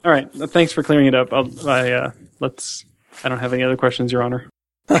All right. Thanks for clearing it up. I don't have any other questions, Your Honor.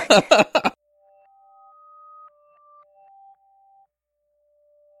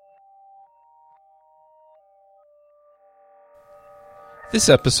 This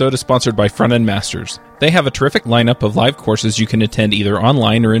episode is sponsored by Front End Masters. They have a terrific lineup of live courses you can attend either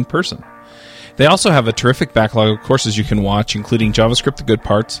online or in person. They also have a terrific backlog of courses you can watch, including JavaScript The Good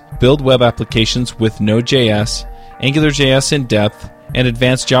Parts, Build Web Applications with Node.js, AngularJS in Depth, and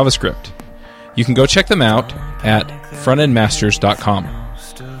Advanced JavaScript. You can go check them out at frontendmasters.com.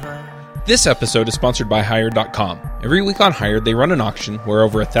 This episode is sponsored by Hired.com. Every week on Hired, they run an auction where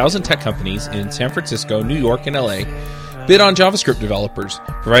over 1,000 tech companies in San Francisco, New York, and LA bid on JavaScript developers,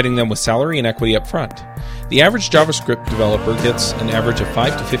 providing them with salary and equity up front. The average JavaScript developer gets an average of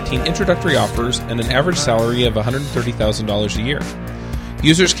 5 to 15 introductory offers and an average salary of $130,000 a year.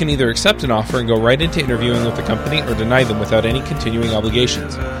 Users can either accept an offer and go right into interviewing with the company or deny them without any continuing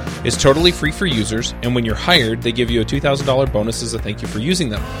obligations. It's totally free for users, and when you're hired, they give you a $2,000 bonus as a thank you for using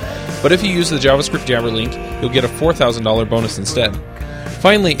them. But if you use the JavaScript Jabber link, you'll get a $4,000 bonus instead.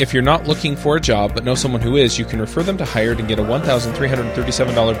 Finally, if you're not looking for a job but know someone who is, you can refer them to Hired and get a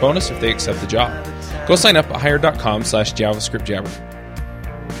 $1,337 bonus if they accept the job. Go sign up at hired.com/JavaScriptJabber.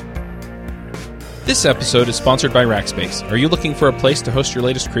 This episode is sponsored by Rackspace. Are you looking for a place to host your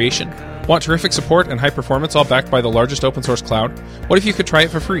latest creation? Want terrific support and high performance all backed by the largest open source cloud? What if you could try it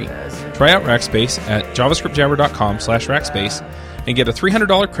for free? Try out Rackspace at javascriptjabber.com/Rackspace and get a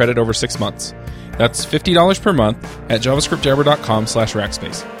 $300 credit over 6 months. That's $50 per month at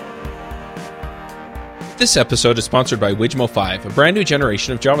javascriptjabber.com/Rackspace. This episode is sponsored by Wijmo 5, a brand new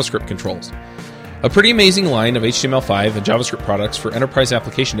generation of JavaScript controls. A pretty amazing line of HTML5 and JavaScript products for enterprise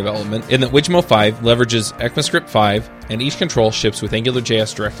application development in that Wijmo 5 leverages ECMAScript 5 and each control ships with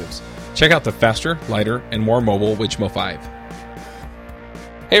AngularJS directives. Check out the faster, lighter, and more mobile Wijmo 5.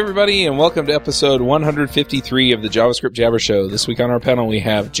 Hey everybody, and welcome to episode 153 of the JavaScript Jabber Show. This week on our panel we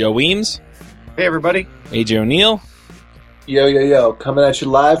have Joe Weems. Hey everybody. AJ O'Neill. Yo, yo, yo. Coming at you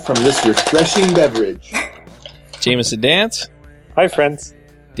live from this refreshing beverage. Jameson Dance. Hi friends.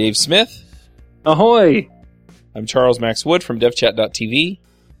 Dave Smith. Ahoy! I'm Charles Max Wood from devchat.tv.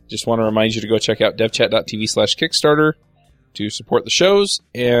 Just want to remind you to go check out devchat.tv/Kickstarter to support the shows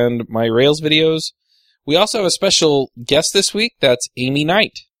and my Rails videos. We also have a special guest this week. That's Aimee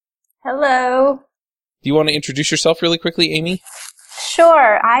Knight. Hello. Do you want to introduce yourself really quickly, Aimee?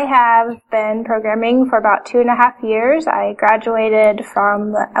 Sure. I have been programming for about 2.5 years. I graduated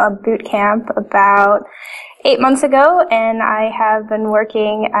from a boot camp about 8 months ago, and I have been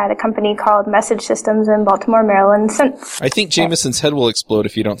working at a company called Message Systems in Baltimore, Maryland since. I think Jameson's head will explode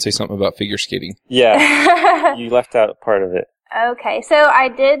if you don't say something about figure skating. Yeah, you left out part of it. Okay, so I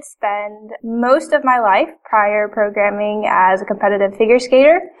did spend most of my life prior programming as a competitive figure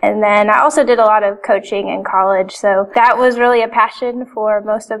skater, and then I also did a lot of coaching in college, so that was really a passion for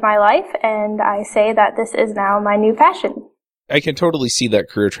most of my life, and I say that this is now my new passion. I can totally see that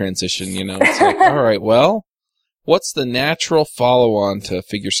career transition, you know. It's like, all right, well, what's the natural follow-on to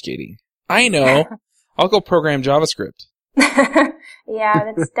figure skating? I know. I'll go program JavaScript. Yeah,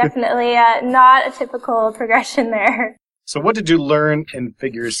 that's definitely not a typical progression there. So what did you learn in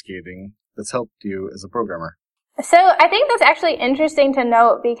figure skating that's helped you as a programmer? So I think that's actually interesting to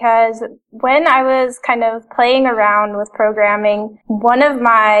note because when I was kind of playing around with programming, one of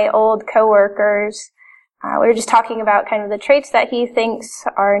my old coworkers, we were just talking about kind of the traits that he thinks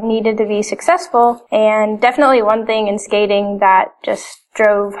are needed to be successful. And definitely one thing in skating that just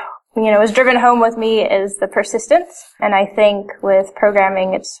was driven home with me is the persistence. And I think with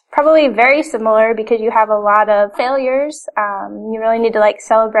programming, it's probably very similar because you have a lot of failures. You really need to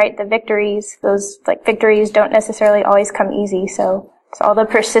celebrate the victories. Those victories don't necessarily always come easy. So it's all the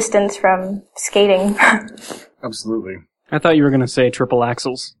persistence from skating. Absolutely. I thought you were going to say triple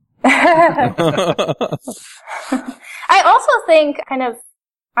axles. I also think, kind of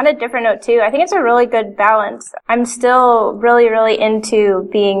on a different note too, I think it's a really good balance. I'm still really, really into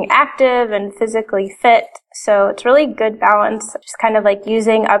being active and physically fit, so it's really good balance, just kind of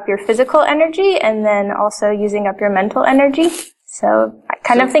using up your physical energy and then also using up your mental energy. So I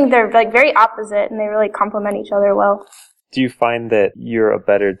kind of think they're very opposite and they really complement each other well. Do you find that you're a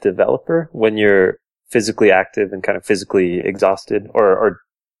better developer when you're physically active and kind of physically exhausted? Or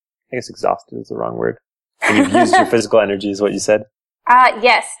I guess exhausted is the wrong word. When you've used your physical energy is what you said?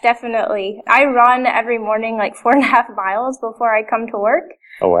 Yes, definitely. I run every morning 4.5 miles before I come to work.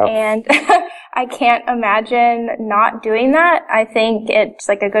 Oh, wow. And I can't imagine not doing that. I think it's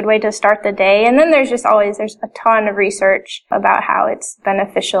a good way to start the day. And then there's a ton of research about how it's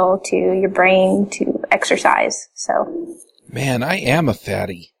beneficial to your brain to exercise. So. Man, I am a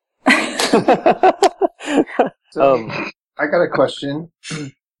fatty. So, I got a question.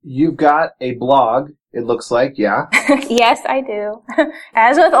 You've got a blog, it looks like, yeah? Yes, I do.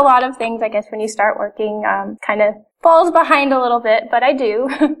 As with a lot of things, I guess when you start working, kind of falls behind a little bit, but I do.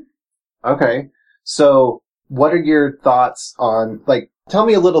 Okay. So, what are your thoughts on, like, tell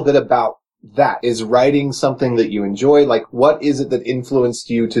me a little bit about that. Is writing something that you enjoy? Like, what is it that influenced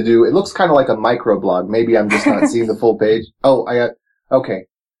you to do? It looks kind of like a microblog. Maybe I'm just not seeing the full page. Oh, okay.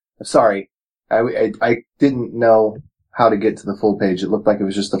 Sorry. I didn't know how to get to the full page. It looked like it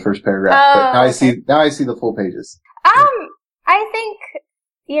was just the first paragraph. But now okay. I see the full pages. I think,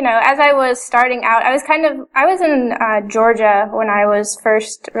 as I was starting out, I was in Georgia when I was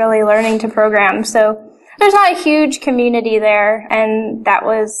first really learning to program, so there's not a huge community there, and that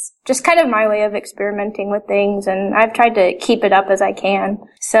was just kind of my way of experimenting with things, and I've tried to keep it up as I can.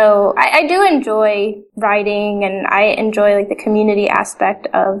 So I do enjoy writing, and I enjoy like the community aspect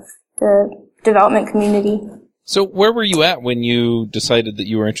of the development community. So where were you at when you decided that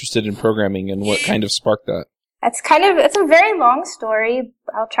you were interested in programming, and what kind of sparked that? It's a very long story.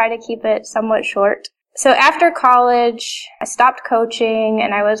 I'll try to keep it somewhat short. So after college, I stopped coaching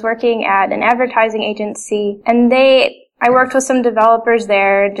and I was working at an advertising agency, and I worked with some developers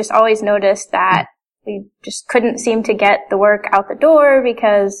there. Just always noticed that we just couldn't seem to get the work out the door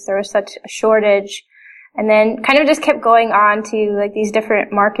because there was such a shortage. And then kind of just kept going on to like these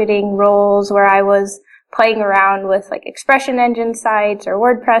different marketing roles where I was playing around with like expression engine sites or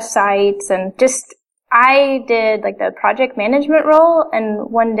WordPress sites, and just I did like the project management role, and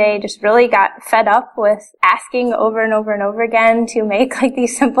one day just really got fed up with asking over and over and over again to make like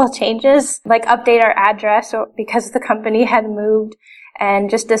these simple changes, like update our address because the company had moved, and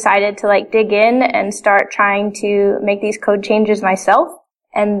just decided to like dig in and start trying to make these code changes myself.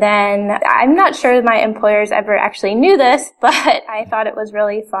 And then I'm not sure my employers ever actually knew this, but I thought it was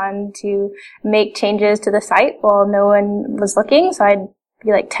really fun to make changes to the site while no one was looking. So I'd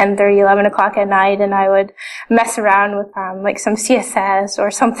be like 10:30, 11 o'clock at night, and I would mess around with like some CSS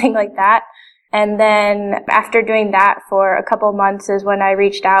or something like that. And then after doing that for a couple of months is when I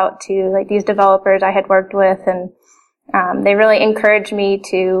reached out to like these developers I had worked with, and they really encouraged me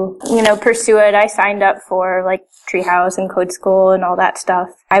to, pursue it. I signed up for like Treehouse and Code School and all that stuff.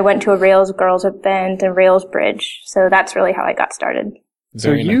 I went to a Rails Girls event and Rails Bridge. So that's really how I got started.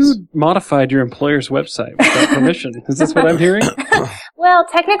 So you modified your employer's website without permission. Is this what I'm hearing? Well,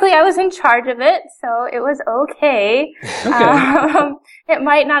 technically I was in charge of it, so it was okay. It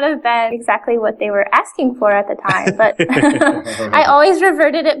might not have been exactly what they were asking for at the time, but I always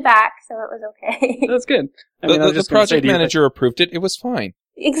reverted it back, so it was okay. That's good. The project manager approved it. It was fine.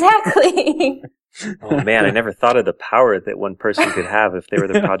 Exactly. Oh man, I never thought of the power that one person could have if they were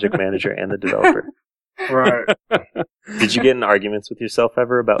the project manager and the developer. Right. Did you get in arguments with yourself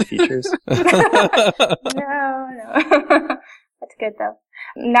ever about features? No. That's good though.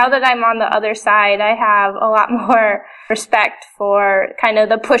 Now that I'm on the other side, I have a lot more respect for kind of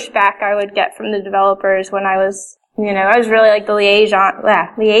the pushback I would get from the developers when I was, I was really like the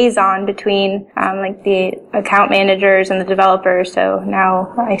liaison between like the account managers and the developers. So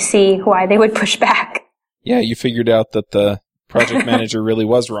now I see why they would push back. Yeah, you figured out that the project manager really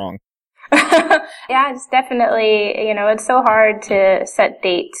was wrong. Yeah, it's definitely, it's so hard to set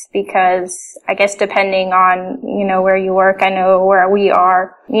dates because I guess depending on, where you work, I know where we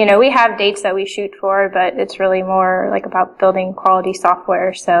are, we have dates that we shoot for, but it's really more like about building quality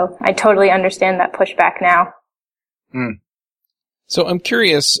software. So I totally understand that pushback now. So I'm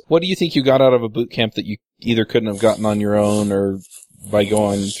curious, what do you think you got out of a boot camp that you either couldn't have gotten on your own or by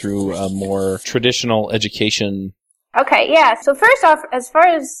going through a more traditional education? Okay, yeah. So first off, as far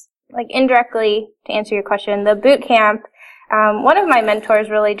as like indirectly to answer your question, the boot camp, one of my mentors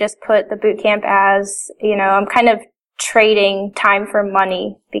really just put the boot camp as, I'm kind of trading time for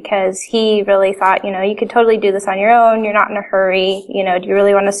money because he really thought, you could totally do this on your own. You're not in a hurry. Do you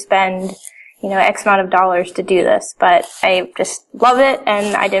really want to spend, X amount of dollars to do this? But I just love it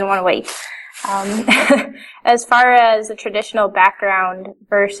and I didn't want to wait. As far as the traditional background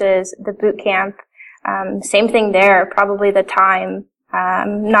versus the boot camp, same thing there, probably the time.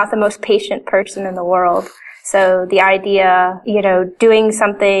 Not the most patient person in the world. So the idea, doing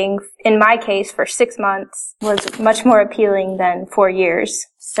something, in my case, for 6 months was much more appealing than 4 years.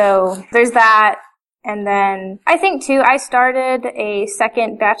 So there's that. And then I think too, I started a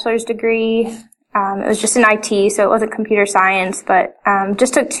second bachelor's degree. It was just in IT, so it wasn't computer science, but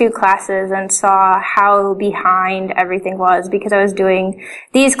just took 2 classes and saw how behind everything was because I was doing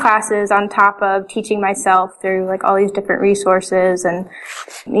these classes on top of teaching myself through like all these different resources. And,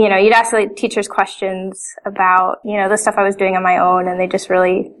 you'd ask like teachers questions about, the stuff I was doing on my own, and they just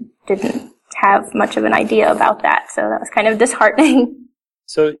really didn't have much of an idea about that. So that was kind of disheartening.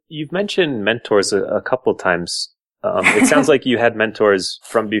 So you've mentioned mentors a couple times. It sounds like you had mentors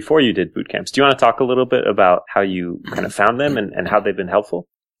from before you did boot camps. Do you want to talk a little bit about how you kind of found them and how they've been helpful?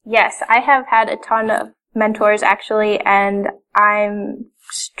 Yes, I have had a ton of mentors actually, and I'm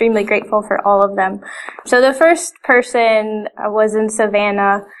extremely grateful for all of them. So the first person was in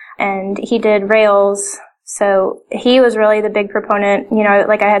Savannah, and he did Rails. So he was really the big proponent. You know,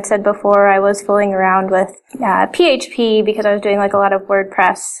 like I had said before, I was fooling around with PHP because I was doing like a lot of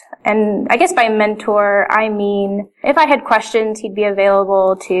WordPress. And I guess by mentor, I mean, if I had questions, he'd be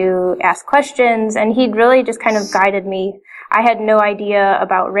available to ask questions, and he'd really just kind of guided me. I had no idea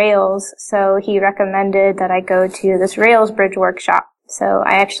about Rails, so he recommended that I go to this Rails bridge workshop. So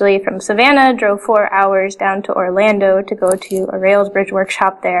I actually, from Savannah, drove 4 hours down to Orlando to go to a Rails bridge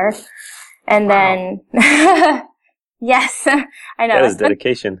workshop there. And then, yes, I know. That is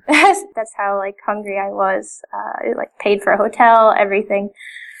dedication. That's how, like, hungry I was. Like, paid for a hotel, everything.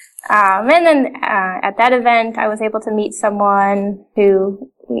 And then, at that event, I was able to meet someone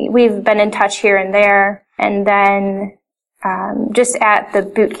who we've been in touch here and there. And then, just at the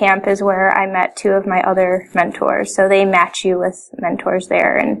boot camp is where I met 2 of my other mentors. So they match you with mentors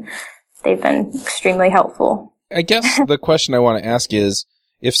there, and they've been extremely helpful. I guess the question I want to ask is,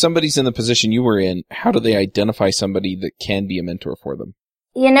 if somebody's in the position you were in, how do they identify somebody that can be a mentor for them?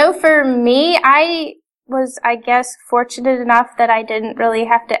 You know, for me, I was, I guess, fortunate enough that I didn't really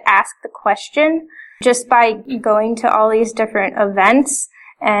have to ask the question. Just by going to all these different events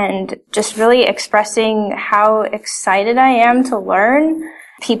and just really expressing how excited I am to learn,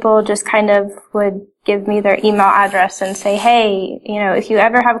 people just kind of would give me their email address and say, hey, you know, if you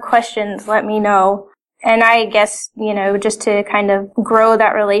ever have questions, let me know. And I guess, you know, just to kind of grow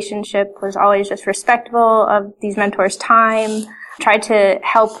that relationship was always just respectful of these mentors' time, try to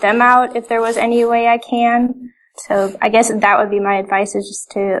help them out if there was any way I can. So I guess that would be my advice, is just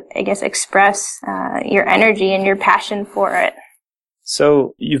to, I guess, express your energy and your passion for it.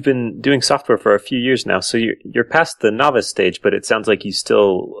 So you've been doing software for a few years now, so you're past the novice stage, but it sounds like you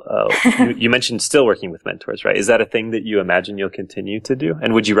still, you mentioned still working with mentors, right? Is that a thing that you imagine you'll continue to do?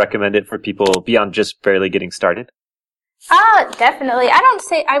 And would you recommend it for people beyond just barely getting started? Definitely.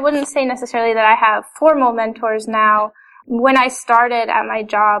 I wouldn't say necessarily that I have formal mentors now. When I started at my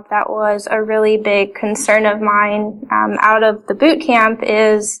job, that was a really big concern of mine, out of the boot camp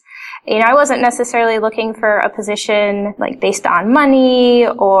is, you know, I wasn't necessarily looking for a position like based on money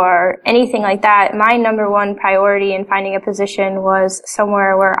or anything like that. My number one priority in finding a position was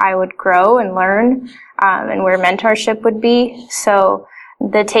somewhere where I would grow and learn, and where mentorship would be. So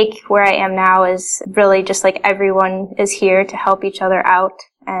the take where I am now is really just like everyone is here to help each other out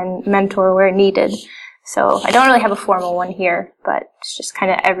and mentor where needed. So I don't really have a formal one here, but it's just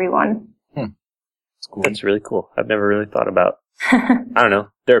kind of everyone. That's cool. That's really cool. I've never really thought about, I don't know.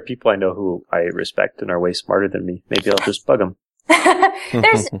 There are people I know who I respect and are way smarter than me. Maybe I'll just bug them.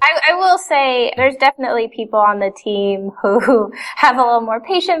 I will say there's definitely people on the team who have a little more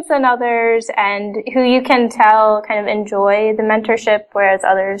patience than others and who you can tell kind of enjoy the mentorship, whereas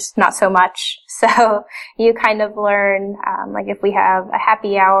others not so much. So you kind of learn, like if we have a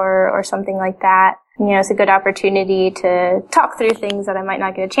happy hour or something like that, you know, it's a good opportunity to talk through things that I might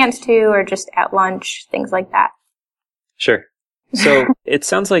not get a chance to, or just at lunch, things like that. Sure. So it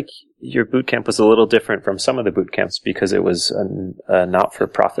sounds like your boot camp was a little different from some of the boot camps because it was a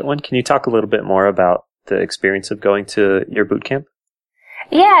not-for-profit one. Can you talk a little bit more about the experience of going to your boot camp?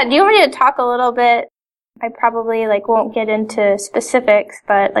 Yeah. Do you want me to talk a little bit? I probably won't get into specifics,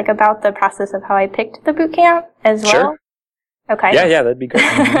 but about the process of how I picked the boot camp as well. Sure. Okay. Yeah, that'd be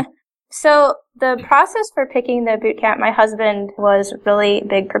great. So the process for picking the boot camp, my husband was really a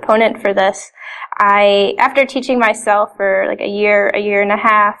big proponent for this. After teaching myself for a year and a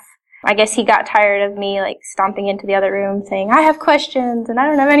half, I guess he got tired of me stomping into the other room saying, I have questions and I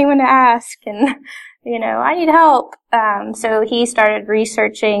don't have anyone to ask and, I need help. So he started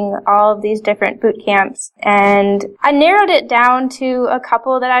researching all of these different boot camps, and I narrowed it down to a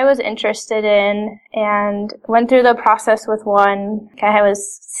couple that I was interested in and went through the process with one. I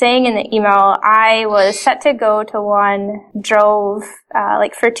was saying in the email, I was set to go to one, drove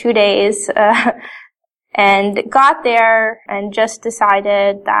for 2 days, and got there and just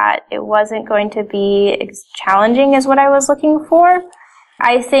decided that it wasn't going to be as challenging as what I was looking for.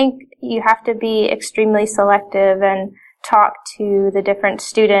 I think you have to be extremely selective and talk to the different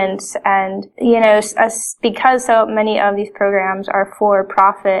students, and, because so many of these programs are for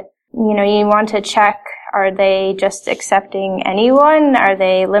profit, you want to check, are they just accepting anyone? Are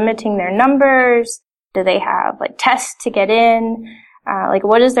they limiting their numbers? Do they have tests to get in? Like,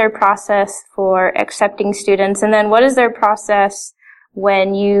 what is their process for accepting students? And then what is their process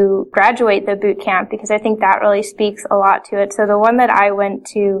when you graduate the boot camp? Because I think that really speaks a lot to it. So the one that I went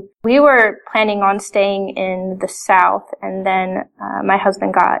to, we were planning on staying in the South, and then my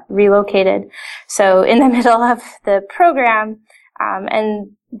husband got relocated. So in the middle of the program,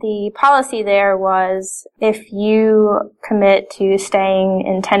 and the policy there was if you commit to staying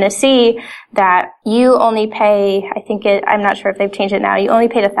in Tennessee, that you only pay, I'm not sure if they've changed it now, you only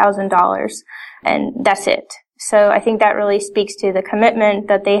paid $1,000, and that's it. So I think that really speaks to the commitment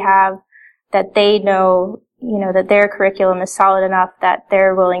that they have, that they know, that their curriculum is solid enough that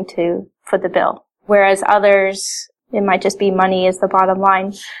they're willing to foot the bill. Whereas others, it might just be money is the bottom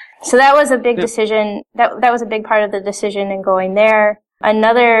line. So that was a big decision. That was a big part of the decision in going there.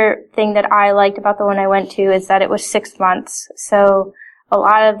 Another thing that I liked about the one I went to is that it was 6 months. So a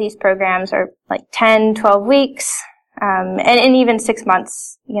lot of these programs are like 10, 12 weeks. And even 6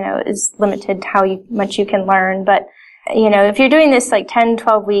 months, is limited to how much you can learn. But, if you're doing this like 10,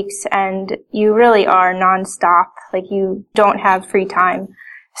 12 weeks and you really are nonstop, like you don't have free time.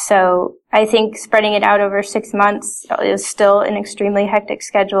 So I think spreading it out over 6 months is still an extremely hectic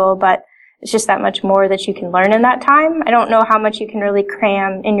schedule, but it's just that much more that you can learn in that time. I don't know how much you can really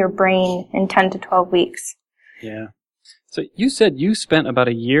cram in your brain in 10 to 12 weeks. Yeah. So you said you spent about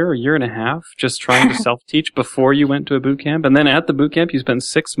a year and a half just trying to self-teach before you went to a boot camp, and then at the boot camp you spent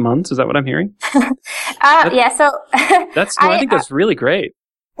 6 months. Is that what I'm hearing? Yeah. So I think that's really great.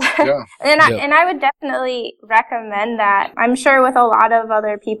 Yeah. And I would definitely recommend that. I'm sure with a lot of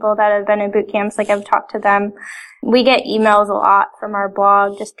other people that have been in boot camps, like I've talked to them, we get emails a lot from our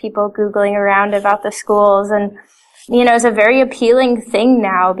blog, just people Googling around about the schools. And, it's a very appealing thing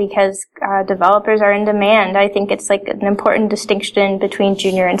now because developers are in demand. I think it's like an important distinction between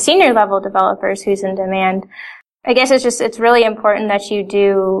junior and senior level developers who's in demand. I guess it's really important that you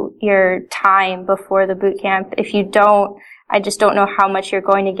do your time before the boot camp. If you don't, I just don't know how much you're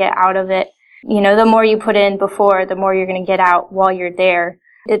going to get out of it. The more you put in before, the more you're going to get out while you're there.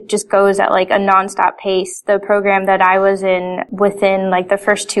 It just goes at like a nonstop pace. The program that I was in, within like the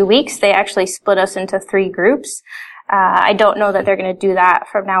first 2 weeks, they actually split us into 3 groups. I don't know that they're going to do that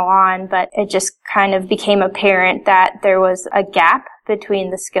from now on, but it just kind of became apparent that there was a gap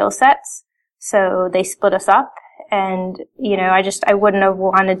between the skill sets. So they split us up, and, I wouldn't have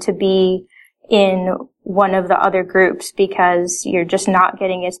wanted to be in one of the other groups because you're just not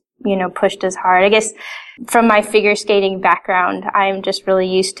getting as, pushed as hard. I guess from my figure skating background, I'm just really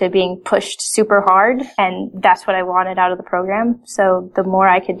used to being pushed super hard, and that's what I wanted out of the program. So the more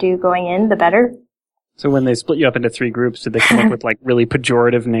I could do going in, the better. So when they split you up into 3 groups, did they come up with like really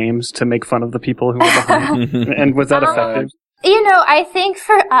pejorative names to make fun of the people who were behind? And was that effective? I think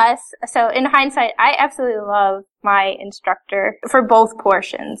for us, so in hindsight, I absolutely love my instructor for both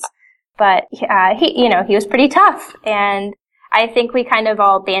portions. But he was pretty tough, and I think we kind of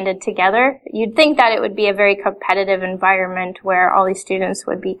all banded together. You'd think that it would be a very competitive environment where all these students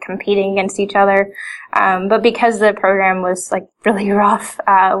would be competing against each other. But because the program was like really rough,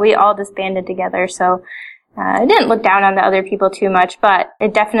 we all just banded together. So, I didn't look down on the other people too much, but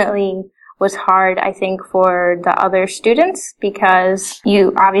it definitely was hard, I think, for the other students because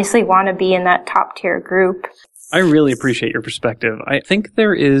you obviously want to be in that top tier group. I really appreciate your perspective. I think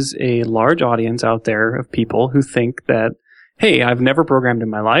there is a large audience out there of people who think that, hey, I've never programmed in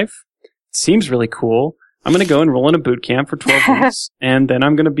my life. It seems really cool. I'm going to go enroll in a boot camp for 12 weeks, and then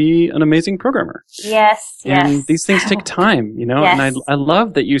I'm going to be an amazing programmer. Yes, and these things take time, Yes. And I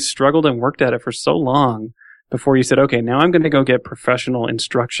love that you struggled and worked at it for so long before you said, okay, now I'm going to go get professional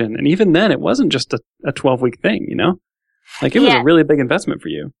instruction. And even then, it wasn't just a 12-week thing, Like, it was a really big investment for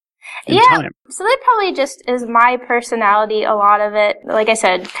you. Time. So that probably just is my personality, a lot of it. Like I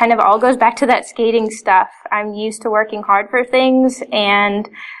said, kind of all goes back to that skating stuff. I'm used to working hard for things and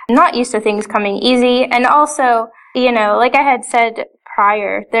not used to things coming easy. And also, like I had said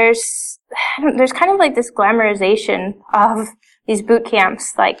prior, there's kind of like this glamorization of these boot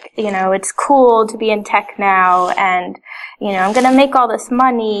camps. Like, it's cool to be in tech now, and, I'm going to make all this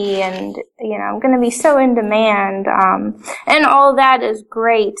money, and, I'm going to be so in demand. And all that is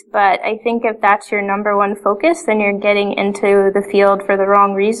great, but I think if that's your number one focus, then you're getting into the field for the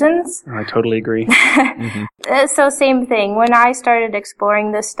wrong reasons. I totally agree. So same thing. When I started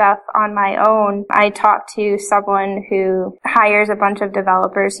exploring this stuff on my own, I talked to someone who hires a bunch of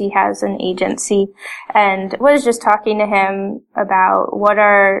developers. He has an agency, and was just talking to him about what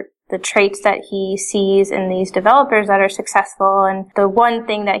are the traits that he sees in these developers that are successful. And the one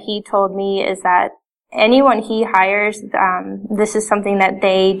thing that he told me is that anyone he hires, this is something that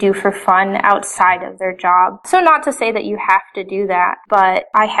they do for fun outside of their job. So not to say that you have to do that, but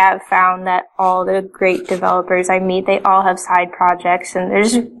I have found that all the great developers I meet, they all have side projects and they're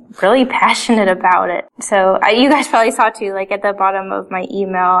just really passionate about it. So you guys probably saw too, like at the bottom of my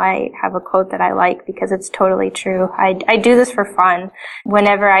email, I have a quote that I like because it's totally true. I do this for fun.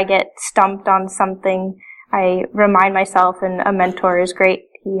 Whenever I get stumped on something, I remind myself, and a mentor is great.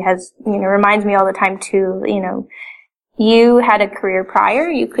 He has, reminds me all the time too, you had a career prior.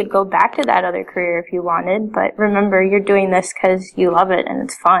 You could go back to that other career if you wanted, but remember, you're doing this because you love it and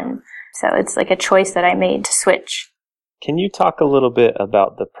it's fun. So it's like a choice that I made to switch. Can you talk a little bit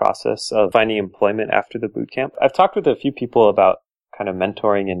about the process of finding employment after the boot camp? I've talked with a few people about kind of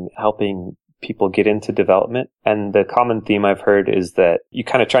mentoring and helping people get into development. And the common theme I've heard is that you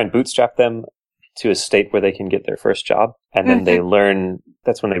kind of try and bootstrap them to a state where they can get their first job. And then they learn,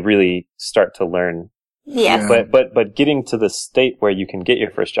 that's when they really start to learn. Yes. But getting to the state where you can get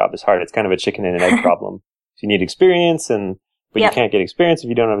your first job is hard. It's kind of a chicken and an egg problem. You need experience but you can't get experience if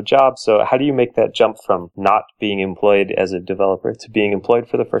you don't have a job. So how do you make that jump from not being employed as a developer to being employed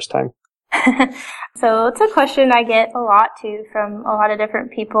for the first time? So it's a question I get a lot too from a lot of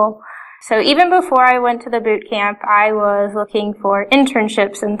different people. So even before I went to the boot camp, I was looking for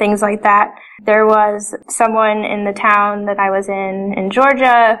internships and things like that. There was someone in the town that I was in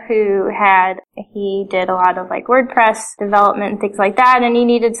Georgia, he did a lot of like WordPress development and things like that, and he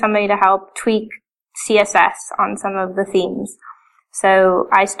needed somebody to help tweak CSS on some of the themes. So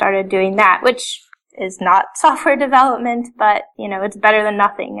I started doing that, which is not software development, but it's better than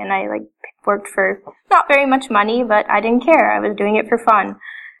nothing. And I worked for not very much money, but I didn't care. I was doing it for fun.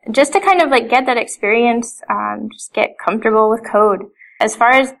 Just to kind of get that experience, just get comfortable with code. As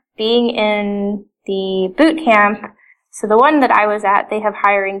far as being in the boot camp, so the one that I was at, they have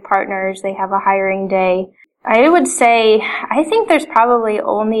hiring partners, they have a hiring day. I would say, I think there's probably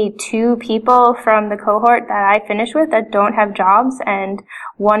only 2 people from the cohort that I finished with that don't have jobs, and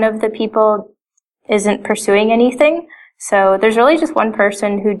one of the people isn't pursuing anything. So there's really just one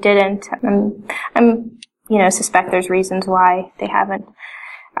person who didn't. I'm suspect there's reasons why they haven't.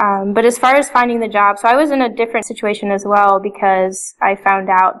 But as far as finding the job, so I was in a different situation as well because I found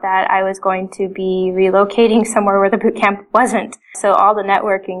out that I was going to be relocating somewhere where the boot camp wasn't. So all the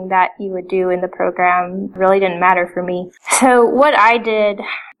networking that you would do in the program really didn't matter for me. So what I did,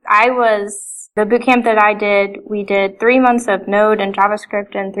 the boot camp that I did, we did 3 months of Node and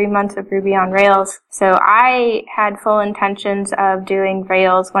JavaScript and 3 months of Ruby on Rails. So I had full intentions of doing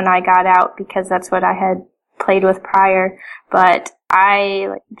Rails when I got out because that's what I had played with prior, but I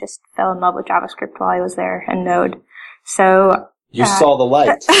just fell in love with JavaScript while I was there and Node. So you saw the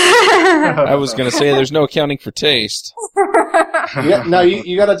light. I was going to say there's no accounting for taste. Yeah, no,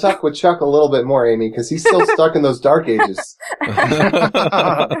 you got to talk with Chuck a little bit more, Aimee, because he's still stuck in those dark ages.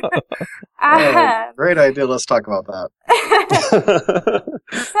 Great idea. Let's talk about that.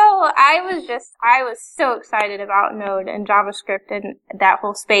 So I was so excited about Node and JavaScript and that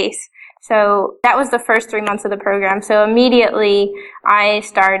whole space. So that was the first 3 months of the program. So immediately I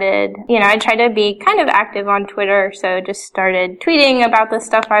started, I tried to be kind of active on Twitter. So just started tweeting about the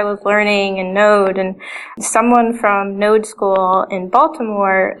stuff I was learning in Node. And someone from Node School in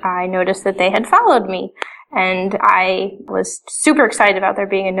Baltimore, I noticed that they had followed me. And I was super excited about there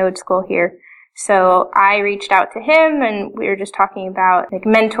being a Node School here. So I reached out to him and we were just talking about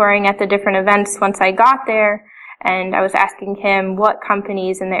mentoring at the different events once I got there. And I was asking him what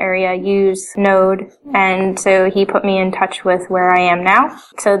companies in the area use Node. And so he put me in touch with where I am now.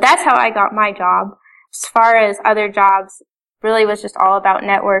 So that's how I got my job. As far as other jobs, really was just all about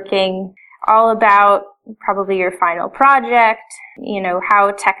networking, all about probably your final project,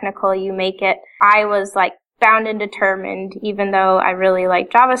 how technical you make it. I was bound and determined, even though I really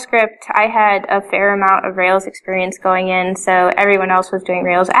liked JavaScript. I had a fair amount of Rails experience going in, so everyone else was doing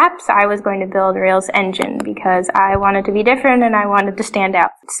Rails apps. I was going to build a Rails engine because I wanted to be different and I wanted to stand out.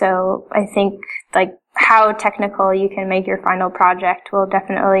 So I think how technical you can make your final project will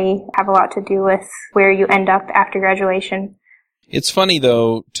definitely have a lot to do with where you end up after graduation. It's funny,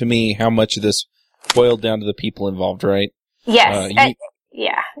 though, to me, how much of this boiled down to the people involved, right? Yes.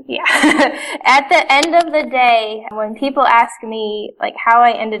 Yeah. At the end of the day, when people ask me how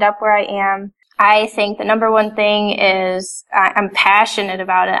I ended up where I am, I think the number one thing is I'm passionate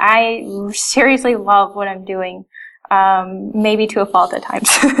about it. I seriously love what I'm doing. maybe to a fault at times.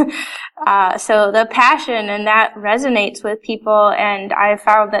 So the passion and that resonates with people, and I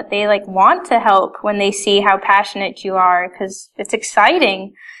found that they want to help when they see how passionate you are, because it's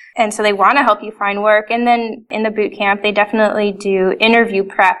exciting. And so they want to help you find work. And then in the boot camp, they definitely do interview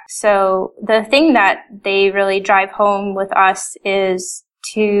prep. So the thing that they really drive home with us is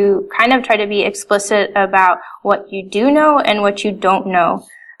to kind of try to be explicit about what you do know and what you don't know.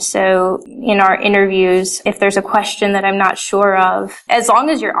 So in our interviews, if there's a question that I'm not sure of, as long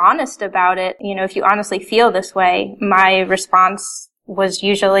as you're honest about it, if you honestly feel this way, my response was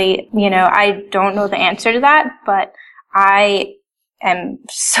usually, I don't know the answer to that, but I am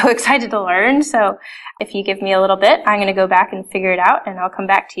so excited to learn. So if you give me a little bit, I'm going to go back and figure it out, and I'll come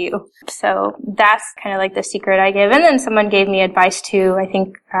back to you. So that's kind of the secret I give. And then someone gave me advice too. I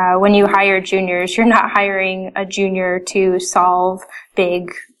think when you hire juniors, you're not hiring a junior to solve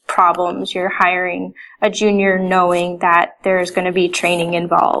big problems. You're hiring a junior knowing that there's going to be training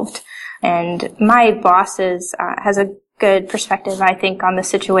involved. And my boss has a good perspective, I think, on the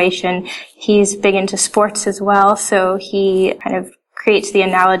situation. He's big into sports as well, so he kind of creates the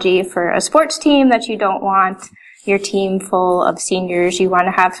analogy for a sports team that you don't want your team full of seniors. You want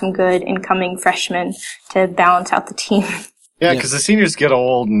to have some good incoming freshmen to balance out the team. Yeah, because the seniors get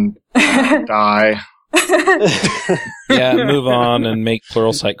old and die. Yeah, move on and make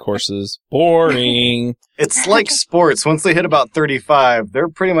pluralsight courses. Boring. It's like sports. Once they hit about 35, they're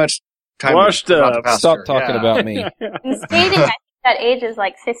pretty much time washed up. Stop talking about me. In skating, I think that age is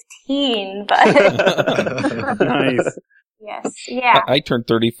 15, but... Nice. Yes, yeah. I turned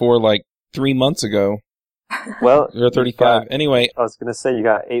 34 3 months ago. Well, You're 35. Anyway. I was going to say you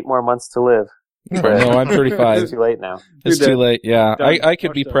got 8 more months to live. No, I'm 35. It's too late now. It's too late, yeah. I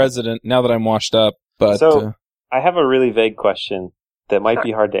could be president now that I'm washed up, but... So, I have a really vague question that might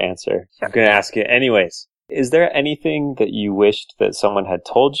be hard to answer. Sure. I'm going to ask it anyways. Is there anything that you wished that someone had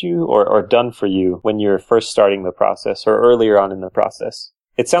told you or done for you when you were first starting the process or earlier on in the process?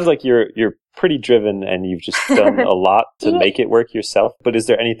 It sounds like you're pretty driven and you've just done a lot to make it work yourself, but is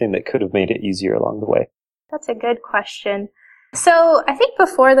there anything that could have made it easier along the way? That's a good question. So I think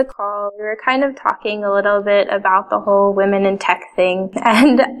before the call, we were kind of talking a little bit about the whole women in tech thing.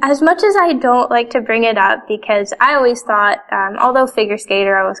 And as much as I don't like to bring it up, because I always thought, although figure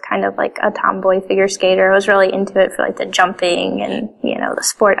skater, I was kind of a tomboy figure skater. I was really into it for the jumping and, the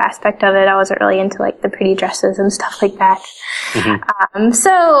sport aspect of it. I wasn't really into the pretty dresses and stuff like that. Mm-hmm.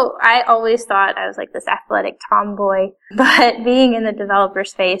 So I always thought I was this athletic tomboy. But being in the developer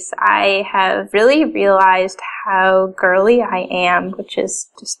space, I have really realized how girly I am, which has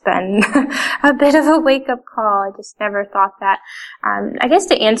just been a bit of a wake-up call. I just never thought that. I guess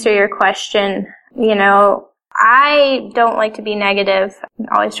to answer your question, I don't like to be negative.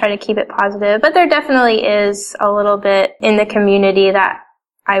 I always try to keep it positive, but there definitely is a little bit in the community that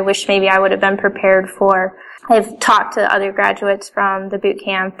I wish maybe I would have been prepared for. I've talked to other graduates from the boot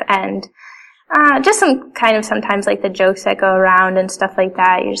camp, and just sometimes the jokes that go around and stuff like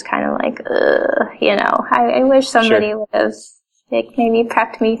that. You're just kind of I wish somebody would have maybe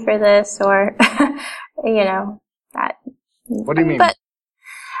prepped me for this, or that. What do you mean? But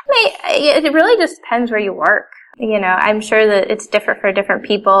it really just depends where you work. I'm sure that it's different for different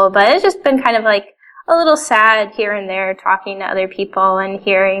people, but it's just been kind of a little sad here and there talking to other people and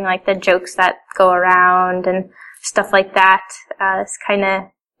hearing the jokes that go around and stuff like that. It's kind of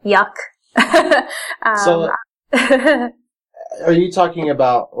yuck. So, are you talking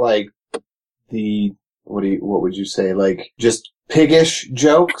about what would you say, just piggish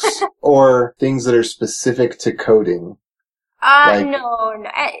jokes or things that are specific to coding? No,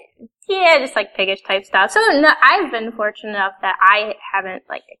 just piggish type stuff. So I've been fortunate enough that I haven't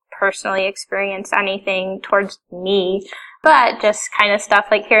personally experienced anything towards me, but just kind of stuff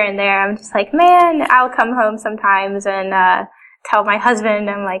here and there. I'm just man, I'll come home sometimes and tell my husband,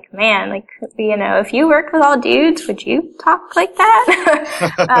 I'm man, if you worked with all dudes, would you talk like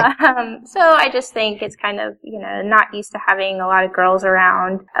that? So I just think it's kind of, not used to having a lot of girls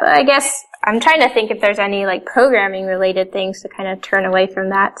around. I guess I'm trying to think if there's any programming related things to kind of turn away from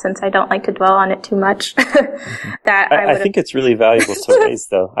that, since I don't like to dwell on it too much. I think it's really valuable to raise,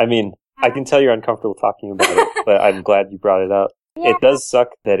 though. I mean, I can tell you're uncomfortable talking about it, but I'm glad you brought it up. Yeah. It does suck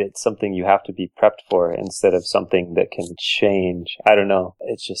that it's something you have to be prepped for instead of something that can change. I don't know.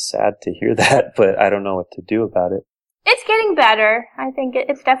 It's just sad to hear that, but I don't know what to do about it. It's getting better. I think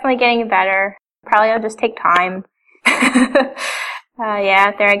it's definitely getting better. Probably I'll just take time. There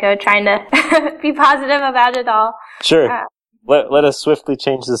I go, trying to be positive about it all. Sure. Let us swiftly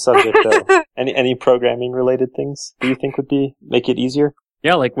change the subject, though. Any programming related things do you think would make it easier?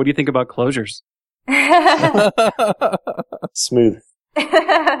 Yeah, what do you think about closures? Smooth.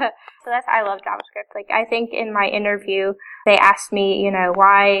 So I love JavaScript. Like, I think in my interview, they asked me,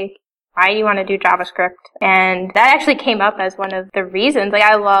 why do you want to do JavaScript? And that actually came up as one of the reasons. Like,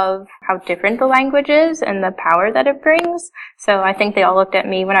 I love how different the language is and the power that it brings. So I think they all looked at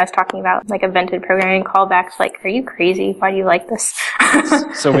me when I was talking about, like, evented programming callbacks, like, are you crazy? Why do you like this?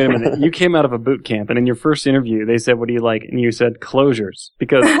 So wait a minute. You came out of a boot camp, and in your first interview, they said, what do you like? And you said closures.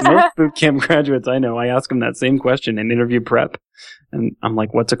 Because most boot camp graduates I know, I ask them that same question in interview prep. And I'm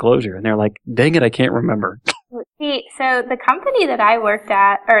like, what's a closure? And they're like, dang it, I can't remember. See, so the company that I worked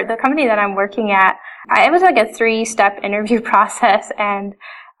at, or the company that I'm working at, it was like a 3-step interview process, and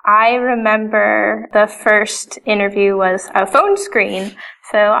I remember the first interview was a phone screen.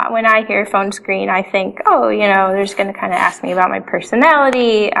 So when I hear phone screen, I think, they're just going to kind of ask me about my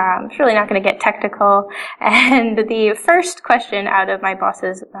personality. It's really not going to get technical. And the first question out of my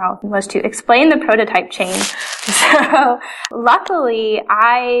boss's mouth was to explain the prototype chain. So luckily,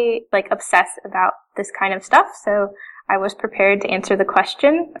 I obsess about this kind of stuff. So I was prepared to answer the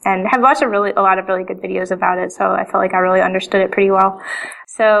question and have watched a lot of really good videos about it. So I felt like I really understood it pretty well.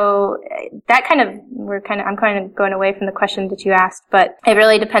 So that I'm kind of going away from the question that you asked, but it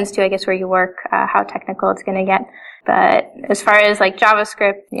really depends too, I guess, where you work, how technical it's going to get. But as far as like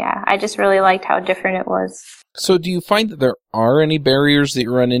JavaScript, yeah, I just really liked how different it was. So do you find that there are any barriers that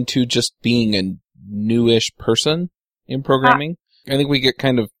you run into just being a newish person in programming? I think we get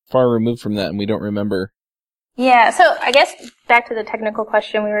kind of far removed from that and we don't remember. Yeah, so I guess back to the technical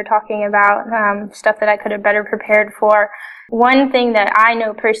question we were talking about, stuff that I could have better prepared for. One thing that I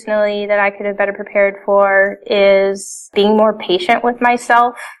know personally that I could have better prepared for is being more patient with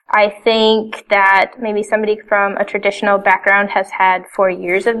myself. I think that maybe somebody from a traditional background has had 4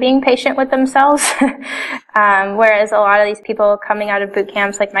 years of being patient with themselves, whereas a lot of these people coming out of boot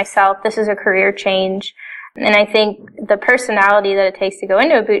camps like myself, this is a career change. And I think the personality that it takes to go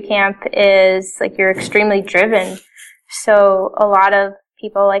into a boot camp is like you're extremely driven. So a lot of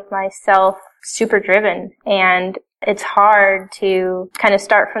people like myself, super driven, and it's hard to kind of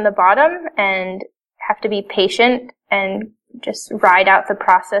start from the bottom and have to be patient and just ride out the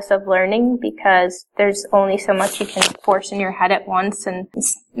process of learning because there's only so much you can force in your head at once, and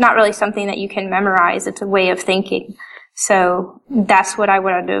it's not really something that you can memorize. It's a way of thinking. So that's what I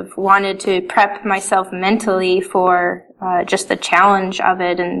would have wanted to prep myself mentally for, just the challenge of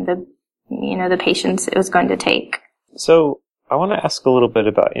it and the patience it was going to take. So I want to ask a little bit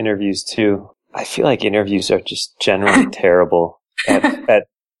about interviews too. I feel like interviews are just generally terrible at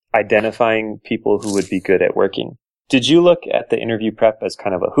identifying people who would be good at working. Did you look at the interview prep as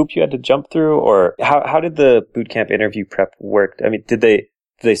kind of a hoop you had to jump through, or how did the bootcamp interview prep work? I mean, did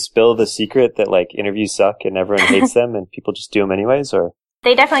they spill the secret that like interviews suck and everyone hates them and people just do them anyways, or?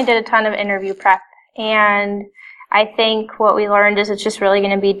 They definitely did a ton of interview prep, and I think what we learned is it's just really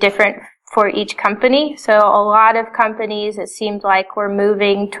going to be different for each company. So a lot of companies, it seemed like, were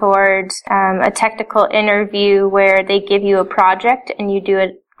moving towards a technical interview where they give you a project and you do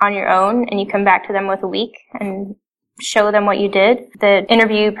it on your own and you come back to them with a week and show them what you did. The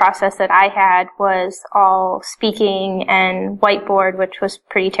interview process that I had was all speaking and whiteboard, which was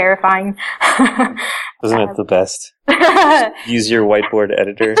pretty terrifying. Wasn't it the best? Use your whiteboard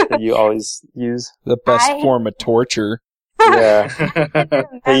editor that you always use. The best form of torture. Yeah.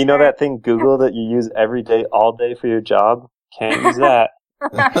 Hey, you know that thing Google that you use every day, all day for your job? Can't use that.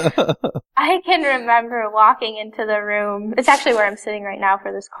 I can remember walking into the room. It's actually where I'm sitting right now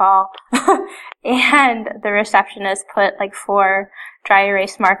for this call. And the receptionist put like 4 dry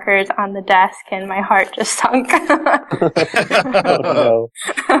erase markers on the desk and my heart just sunk. Oh, no.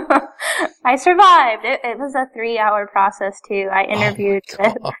 I survived. It was a 3-hour process too. I interviewed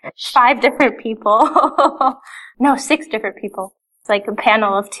with 5 different people. No, 6 different people. It's like a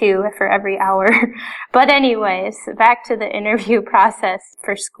panel of 2 for every hour. But anyways, back to the interview process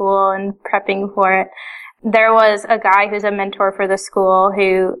for school and prepping for it. There was a guy who's a mentor for the school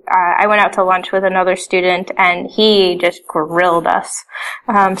who, I went out to lunch with another student and he just grilled us.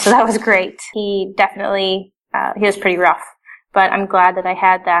 So that was great. He definitely, he was pretty rough, but I'm glad that I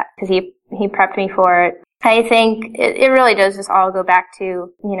had that because he prepped me for it. I think it really does just all go back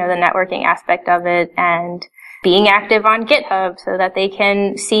to, the networking aspect of it and being active on GitHub so that they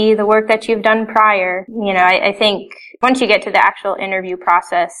can see the work that you've done prior. I think once you get to the actual interview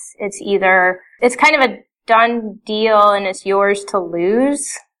process, it's kind of a done deal and it's yours to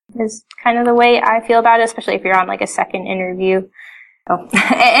lose is kind of the way I feel about it, especially if you're on like a second interview. Oh.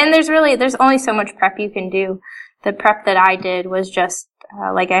 And there's only so much prep you can do. The prep that I did was just,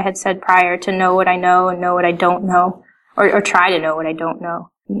 like I had said prior, to know what I know and know what I don't know, or try to know what I don't know.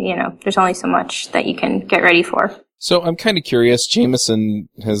 there's only so much that you can get ready for. So I'm kind of curious. Jameson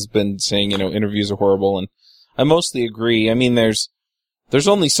has been saying, interviews are horrible, and I mostly agree. I mean, there's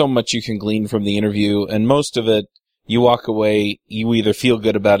only so much you can glean from the interview, and most of it, you walk away, you either feel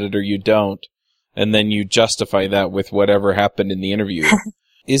good about it or you don't, and then you justify that with whatever happened in the interview.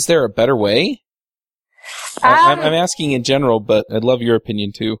 Is there a better way? I'm asking in general, but I'd love your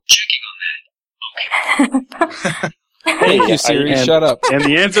opinion too. Thank you, Siri. Shut up. And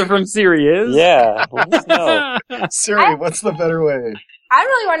the answer from Siri is? Yeah. No. Siri, what's the better way? I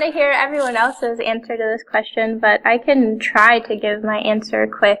really want to hear everyone else's answer to this question, but I can try to give my answer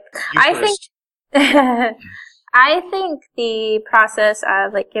quick. I think the process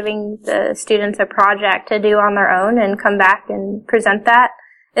of giving the students a project to do on their own and come back and present that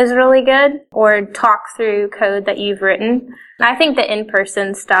is really good, or talk through code that you've written. I think the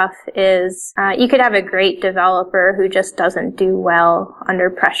in-person stuff is, you could have a great developer who just doesn't do well under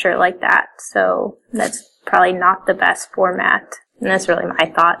pressure like that. So that's probably not the best format. And that's really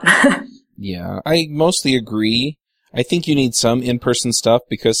my thought. Yeah, I mostly agree. I think you need some in-person stuff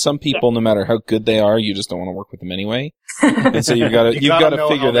because some people, no matter how good they are, you just don't want to work with them anyway. And so you've got to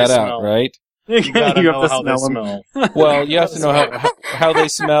figure that out, right? You gotta know how they smell. Well, you have to know how they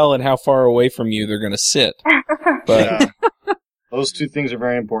smell and how far away from you they're going to sit. But those two things are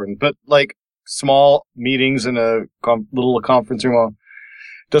very important. But small meetings in a little conference room, well,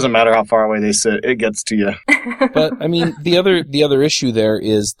 doesn't matter how far away they sit, it gets to you. But I mean, the other issue there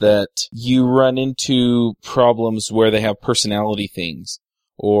is that you run into problems where they have personality things,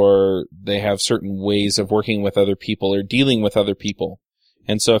 or they have certain ways of working with other people or dealing with other people.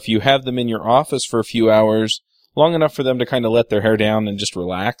 And so if you have them in your office for a few hours, long enough for them to kind of let their hair down and just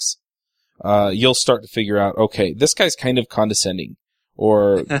relax, you'll start to figure out, okay, this guy's kind of condescending,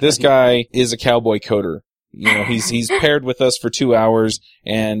 or this guy is a cowboy coder. He's paired with us for 2 hours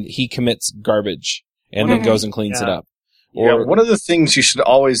and he commits garbage and then goes and cleans it up. Or one of the things you should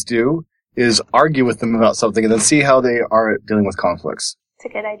always do is argue with them about something and then see how they are dealing with conflicts. It's a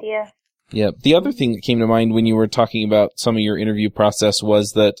good idea. Yeah. The other thing that came to mind when you were talking about some of your interview process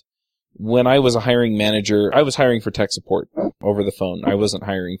was that when I was a hiring manager, I was hiring for tech support over the phone. I wasn't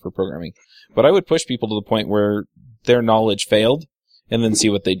hiring for programming. But I would push people to the point where their knowledge failed and then see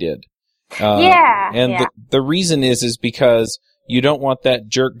what they did. The reason is because you don't want that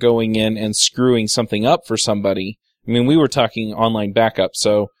jerk going in and screwing something up for somebody. I mean, we were talking online backup.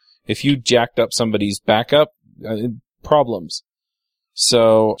 So if you jacked up somebody's backup, problems.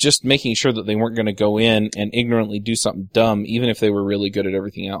 So just making sure that they weren't going to go in and ignorantly do something dumb, even if they were really good at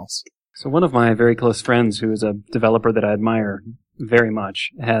everything else. So one of my very close friends, who is a developer that I admire very much,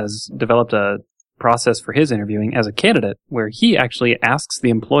 has developed a process for his interviewing as a candidate where he actually asks the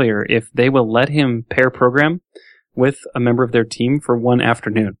employer if they will let him pair program with a member of their team for one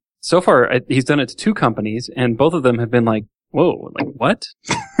afternoon. So far, he's done it to 2 companies, and both of them have been like, whoa, what?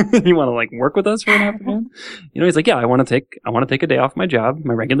 You want to work with us for an afternoon? He's like, yeah, I want to take a day off my job,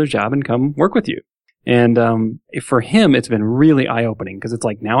 my regular job, and come work with you. And for him, it's been really eye-opening because it's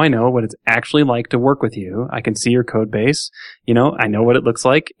now I know what it's actually like to work with you. I can see your code base. I know what it looks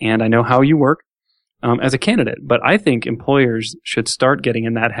like, and I know how you work as a candidate. But I think employers should start getting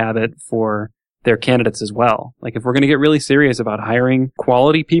in that habit for their candidates as well. If we're going to get really serious about hiring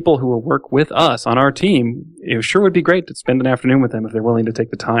quality people who will work with us on our team, it sure would be great to spend an afternoon with them if they're willing to take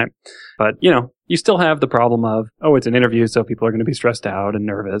the time. But, you still have the problem of, it's an interview, so people are going to be stressed out and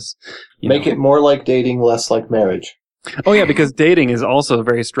nervous. Make it more like dating, less like marriage. Oh, yeah, because dating is also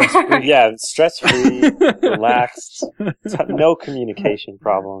very stress-free. Yeah, stress-free, relaxed, no communication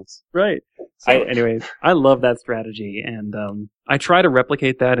problems. Right. So, anyways, I love that strategy, and I try to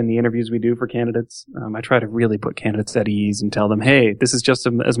replicate that in the interviews we do for candidates. I try to really put candidates at ease and tell them, hey, this is just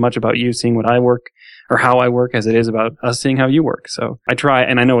as much about you seeing what I work or how I work as it is about us seeing how you work. So I try,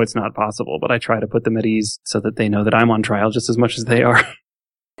 and I know it's not possible, but I try to put them at ease so that they know that I'm on trial just as much as they are.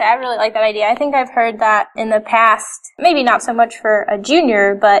 I really like that idea. I think I've heard that in the past, maybe not so much for a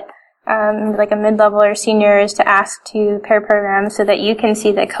junior, but a mid-level or senior, is to ask to pair program so that you can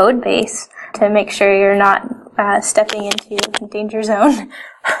see the code base to make sure you're not stepping into a danger zone.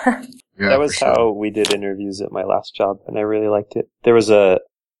 That was how we did interviews at my last job, and I really liked it. There was an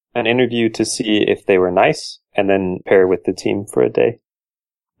interview to see if they were nice, and then pair with the team for a day.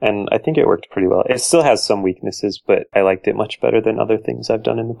 And I think it worked pretty well. It still has some weaknesses, but I liked it much better than other things I've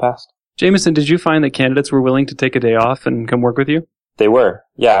done in the past. Jameson, did you find that candidates were willing to take a day off and come work with you? They were.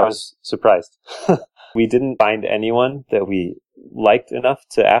 Yeah, I was surprised. We didn't find anyone that we liked enough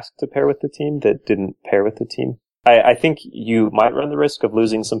to ask to pair with the team that didn't pair with the team. I think you might run the risk of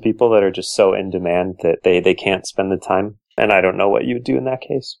losing some people that are just so in demand that they can't spend the time. And I don't know what you would do in that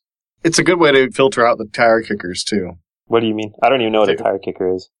case. It's a good way to filter out the tire kickers, too. What do you mean? I don't even know what a tire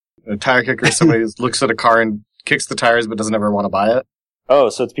kicker is. A tire kicker is somebody who looks at a car and kicks the tires but doesn't ever want to buy it. Oh,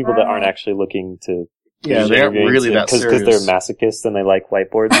 so it's people that aren't actually looking to... Yeah, they aren't really that serious. Because they're masochists and they like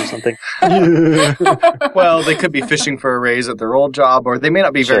whiteboards or something? Well, they could be fishing for a raise at their old job, or they may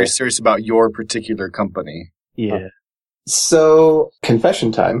not be very serious about your particular company. Yeah. So,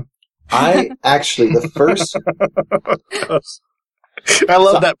 confession time. I actually, the first... I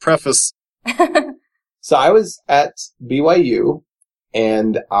love that preface. So I was at BYU,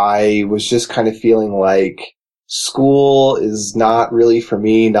 and I was just kind of feeling like school is not really for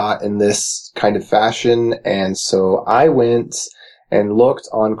me, not in this kind of fashion. And so I went and looked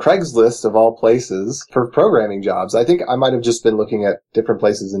on Craigslist, of all places, for programming jobs. I think I might have just been looking at different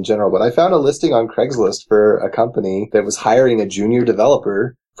places in general, but I found a listing on Craigslist for a company that was hiring a junior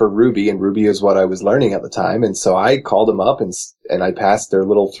developer for Ruby, and Ruby is what I was learning at the time. And so I called them up and I passed their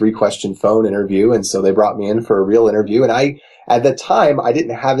little 3-question phone interview. And so they brought me in for a real interview. And at the time, I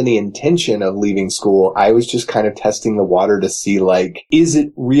didn't have any intention of leaving school. I was just kind of testing the water to see, like, is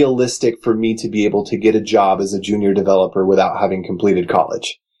it realistic for me to be able to get a job as a junior developer without having completed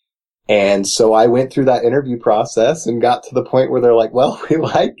college? And so I went through that interview process and got to the point where they're like, well, we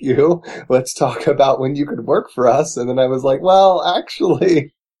like you. Let's talk about when you could work for us. And then I was like, well,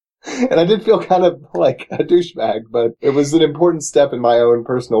 actually... And I did feel kind of like a douchebag, but it was an important step in my own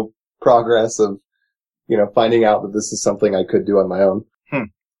personal progress of, finding out that this is something I could do on my own.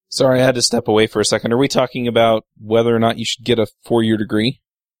 Sorry, I had to step away for a second. Are we talking about whether or not you should get a 4-year degree?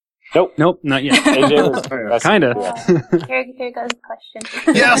 Nope, not yet. Kind of. Here goes the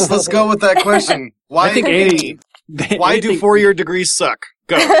question. Yes, let's go with that question. Why I think Aimee? Why do 4-year degrees suck?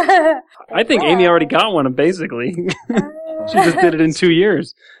 Go. I think Aimee already got one, basically. She just did it in 2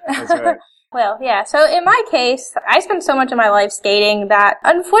 years. That's right. Well, yeah. So in my case, I spent so much of my life skating that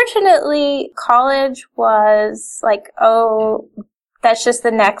unfortunately college was like, oh, that's just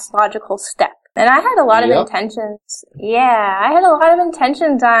the next logical step. And I had a lot of intentions. Yeah, I had a lot of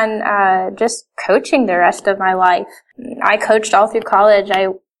intentions on just coaching the rest of my life. I coached all through college. I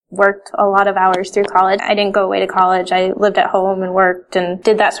worked a lot of hours through college. I didn't go away to college. I lived at home and worked and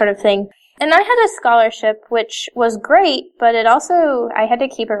did that sort of thing. And I had a scholarship, which was great, but I had to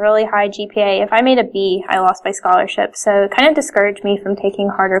keep a really high GPA. If I made a B, I lost my scholarship. So it kind of discouraged me from taking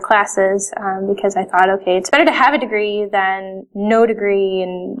harder classes, because I thought, okay, it's better to have a degree than no degree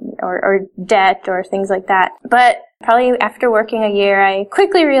or debt or things like that. But probably after working a year, I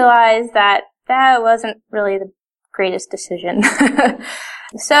quickly realized that wasn't really the greatest decision.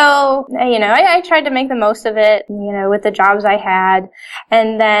 So, I tried to make the most of it, with the jobs I had.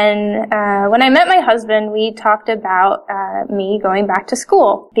 And then, when I met my husband, we talked about, me going back to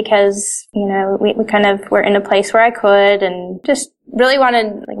school because, we kind of were in a place where I could and just really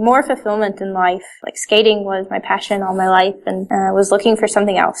wanted like more fulfillment in life. Like skating was my passion all my life and was looking for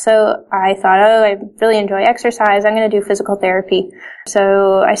something else. So I thought, I really enjoy exercise. I'm going to do physical therapy.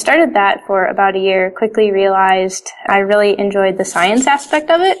 So I started that for about a year, quickly realized I really enjoyed the science aspect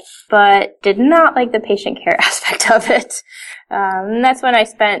of it, but did not like the patient care aspect of it. And that's when I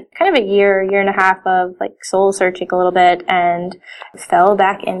spent kind of a year and a half of like soul searching a little bit and fell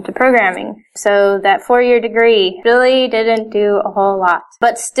back into programming. So that 4-year degree really didn't do a whole lot,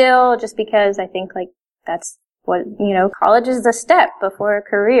 but still just because I think like that's what, college is the step before a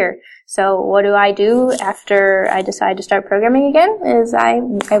career. So what do I do after I decide to start programming again is I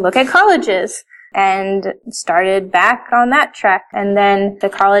look at colleges. And started back on that track. And then the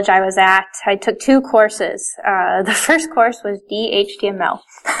college I was at, I took 2 courses. The first course was DHTML.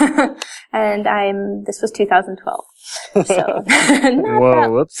 And this was 2012. So,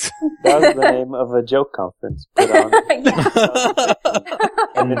 whoa, whoops. That was the name of a joke conference put on.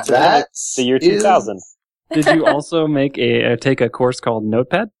 And that's the year 2000. Did you also take a course called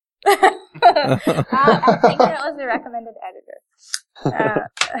Notepad? I think that was the recommended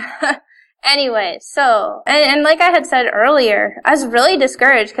editor. Anyway, so, and like I had said earlier, I was really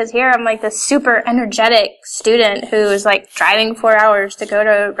discouraged because here I'm like the super energetic student who is like driving 4 hours to go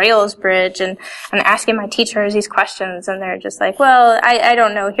to Rails Bridge and asking my teachers these questions and they're just like, well, I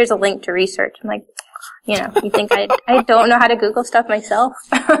don't know, here's a link to research. I'm like, you think I don't know how to Google stuff myself?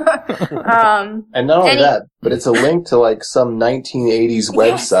 And not only that, but it's a link to like some 1980s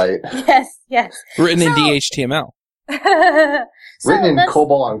website. Yes. Written in DHTML. Written in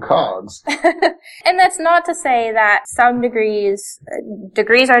COBOL on cogs. And that's not to say that some degrees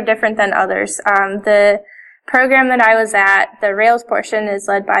are different than others. The program that I was at, the Rails portion is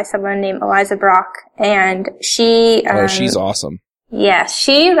led by someone named Eliza Brock, and she... she's awesome. Yeah,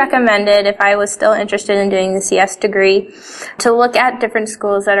 she recommended, if I was still interested in doing the CS degree, to look at different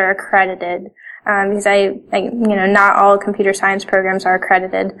schools that are accredited. Because not all computer science programs are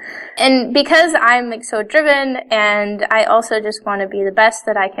accredited. And because I'm like so driven and I also just want to be the best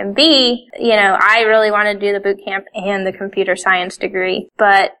that I can be, I really want to do the boot camp and the computer science degree.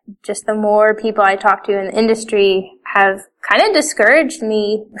 But just the more people I talk to in the industry have kind of discouraged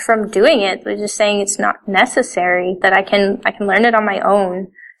me from doing it. They're just saying it's not necessary, that I can learn it on my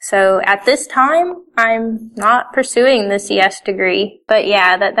own. So at this time, I'm not pursuing the CS degree. But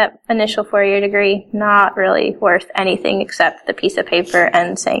yeah, that initial 4-year degree, not really worth anything except the piece of paper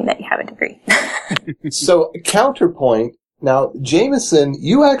and saying that you have a degree. So, counterpoint. Now, Jameson,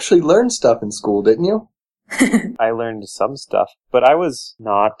 you actually learned stuff in school, didn't you? I learned some stuff, but I was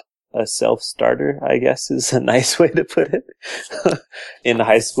not a self-starter, I guess is a nice way to put it. In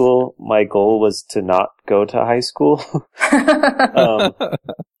high school, my goal was to not go to high school.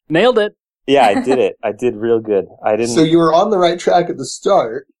 Nailed it. Yeah, I did it. I did real good. So you were on the right track at the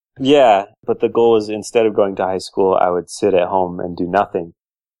start. Yeah, but the goal was instead of going to high school, I would sit at home and do nothing.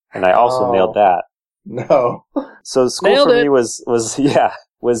 And I also nailed that. No. So school for me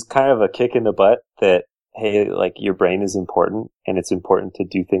was kind of a kick in the butt that, hey, like, your brain is important and it's important to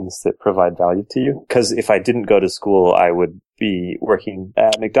do things that provide value to you. Because if I didn't go to school, I would be working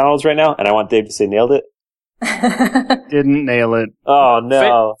at McDonald's right now. And I want Dave to say nailed it. Didn't nail it. Oh,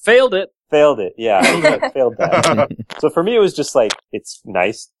 no. Failed it. Failed it. Yeah, I failed that. So for me, it was just like, it's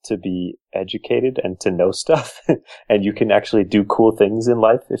nice to be educated and to know stuff. And you can actually do cool things in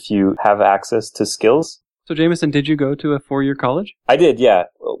life if you have access to skills. So, Jameson, did you go to a 4-year college? I did, yeah.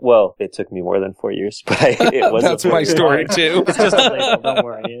 Well, it took me more than 4 years, but it was. That's my story too. It's just a label, don't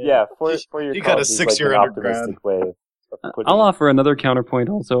worry. Yeah, 4-year you college got a is 6-year like an undergrad. optimistic way of putting I'll it. offer another counterpoint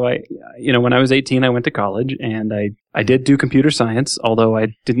also. When I was 18, I went to college and I did do computer science, although I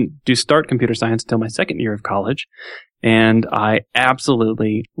didn't start computer science until my second year of college. And I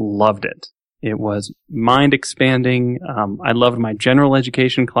absolutely loved it. It was mind expanding. I loved my general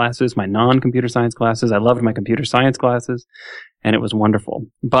education classes, my non-computer science classes. I loved my computer science classes, and it was wonderful.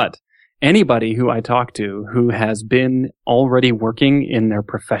 But anybody who I talk to who has been already working in their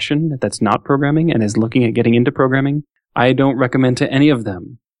profession that's not programming and is looking at getting into programming, I don't recommend to any of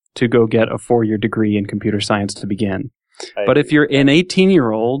them to go get a 4-year degree in computer science to begin. But if you're an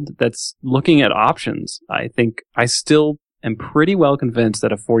 18-year-old that's looking at options, I think I still am pretty well convinced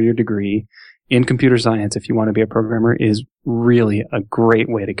that a 4-year degree in computer science, if you want to be a programmer, is really a great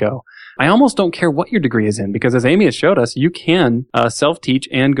way to go. I almost don't care what your degree is in, because as Aimee has showed us, you can self-teach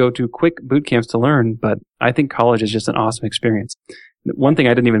and go to quick boot camps to learn, but I think college is just an awesome experience. One thing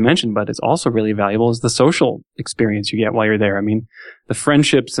I didn't even mention, but it's also really valuable, is the social experience you get while you're there. I mean, the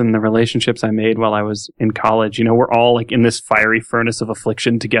friendships and the relationships I made while I was in college, we're all like in this fiery furnace of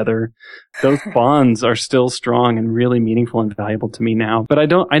affliction together. Those bonds are still strong and really meaningful and valuable to me now. But I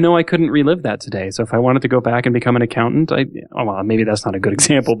know I couldn't relive that today. So if I wanted to go back and become an accountant, well, maybe that's not a good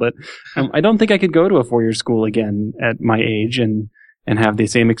example, but I don't think I could go to a 4-year school again at my age and have the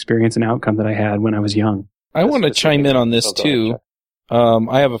same experience and outcome that I had when I was young. I want to chime in on this too.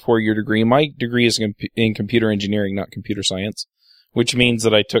 I have a 4-year degree. My degree is in computer engineering, not computer science, which means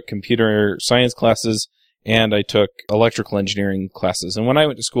that I took computer science classes and I took electrical engineering classes. And when I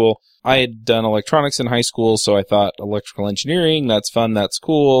went to school, I had done electronics in high school, so I thought electrical engineering, that's fun, that's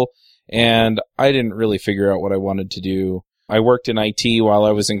cool. And I didn't really figure out what I wanted to do. I worked in IT while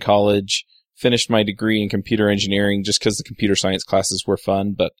I was in college, finished my degree in computer engineering just because the computer science classes were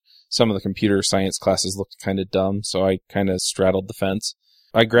fun, but some of the computer science classes looked kind of dumb, so I kind of straddled the fence.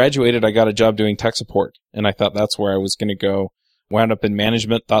 I graduated, I got a job doing tech support, and I thought that's where I was going to go. Wound up in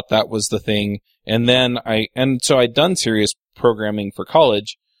management, thought that was the thing. So I'd done serious programming for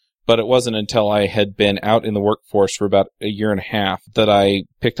college, but it wasn't until I had been out in the workforce for about a year and a half that I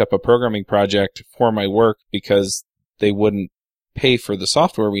picked up a programming project for my work because they wouldn't pay for the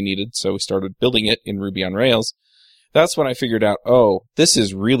software we needed, so we started building it in Ruby on Rails. That's when I figured out, this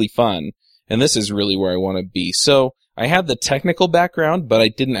is really fun, and this is really where I want to be. So I had the technical background, but I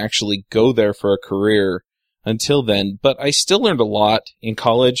didn't actually go there for a career until then. But I still learned a lot in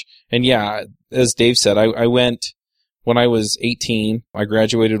college. And yeah, as Dave said, I went when I was 18. I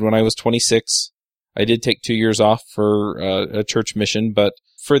graduated when I was 26. I did take 2 years off for a church mission, but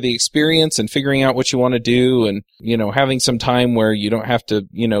for the experience and figuring out what you want to do and, having some time where you don't have to,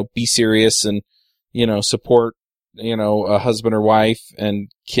 be serious and, support a husband or wife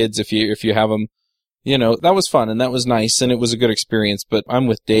and kids if you have them, that was fun and that was nice and it was a good experience. But I'm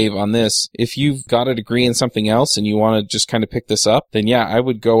with Dave on this. If you've got a degree in something else and you want to just kind of pick this up, then yeah, I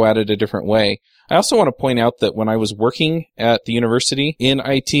would go at it a different way. I also want to point out that when I was working at the university in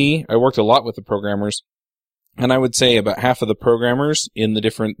IT, I worked a lot with the programmers. And I would say about half of the programmers in the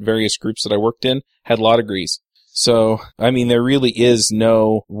different various groups that I worked in had law degrees. So, I mean, there really is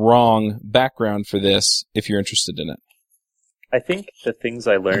no wrong background for this if you're interested in it. I think the things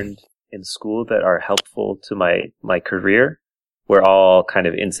I learned in school that are helpful to my career were all kind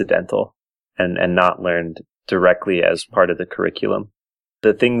of incidental and not learned directly as part of the curriculum.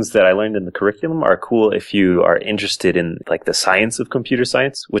 The things that I learned in the curriculum are cool if you are interested in like the science of computer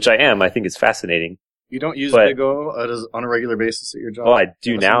science, which I am. I think it's fascinating. You don't use Big O on a regular basis at your job? Oh, I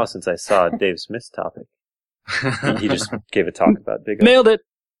do now since I saw Dave Smith's topic. He just gave a talk about Big O. Nailed it.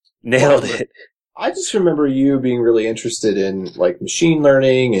 Nailed it. I just remember you being really interested in like machine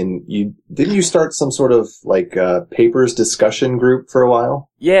learning, and didn't you start some sort of like papers discussion group for a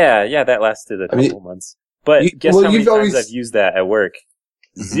while? Yeah, that lasted a couple months. But guess how many times I've used that at work?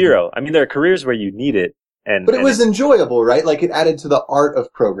 Zero. I mean, there are careers where you need it, but it was enjoyable, right? Like it added to the art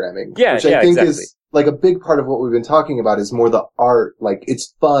of programming, which I think exactly. is like a big part of what we've been talking about is more the art. Like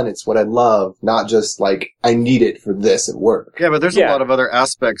it's fun, it's what I love, not just like I need it for this at work. Yeah, but there's a lot of other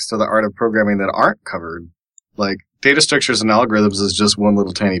aspects to the art of programming that aren't covered. Like data structures and algorithms is just one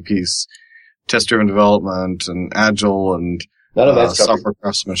little tiny piece. Test-driven development and agile and none of that's software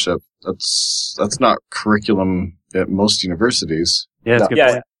craftsmanship. That's not curriculum at most universities. Yeah, that's a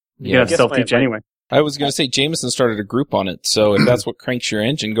good point. You have self-teach anyway. I was going to say Jameson started a group on it, so if that's what cranks your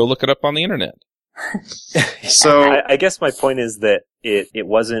engine, go look it up on the internet. So I guess my point is that it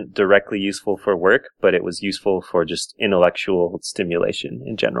wasn't directly useful for work, but it was useful for just intellectual stimulation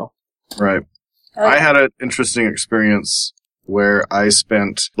in general. Right. I had an interesting experience where I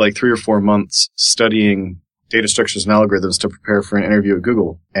spent like 3 or 4 months studying data structures and algorithms to prepare for an interview at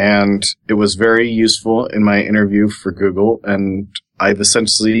Google. And it was very useful in my interview for Google, and I've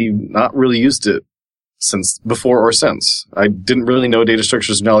essentially not really used it since before or since. I didn't really know data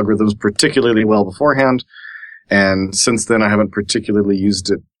structures and algorithms particularly well beforehand, and since then I haven't particularly used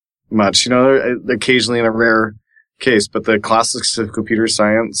it much. You know, occasionally in a rare case, but the classics of computer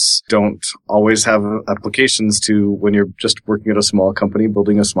science don't always have applications to when you're just working at a small company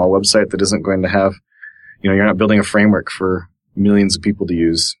building a small website that isn't going to have, you know, you're not building a framework for millions of people to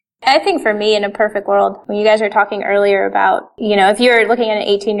use. I think for me, in a perfect world, when you guys were talking earlier about, you know, if you're looking at an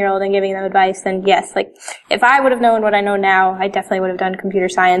 18-year-old and giving them advice, then yes, like, if I would have known what I know now, I definitely would have done computer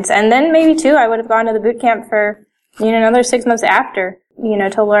science. And then maybe, too, I would have gone to the boot camp for, you know, another 6 months after, you know,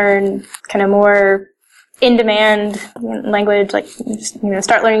 to learn kind of more in-demand language, like, just, you know,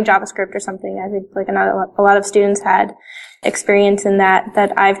 start learning JavaScript or something. I think, like, a lot of students had experience in that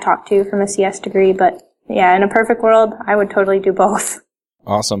I've talked to from a CS degree. But, yeah, in a perfect world, I would totally do both.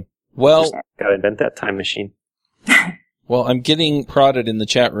 Awesome. Well, gotta invent that time machine. Well, I'm getting prodded in the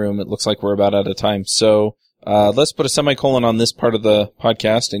chat room. It looks like we're about out of time. So, let's put a semicolon on this part of the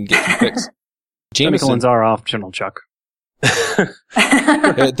podcast and get some picks. Semicolons are optional, Chuck.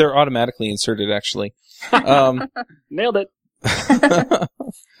 They're automatically inserted, actually. Nailed it.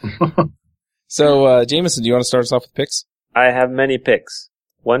 So, Jameson, do you want to start us off with picks? I have many picks.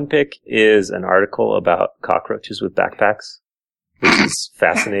 One pick is an article about cockroaches with backpacks, which is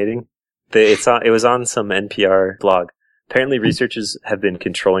fascinating. It was on some NPR blog. Apparently, researchers have been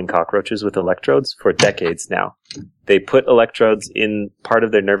controlling cockroaches with electrodes for decades now. They put electrodes in part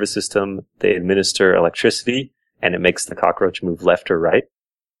of their nervous system, they administer electricity, and it makes the cockroach move left or right.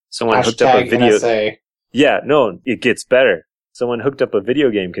 Someone hooked up a video. NSA. Yeah, no, it gets better. Someone hooked up a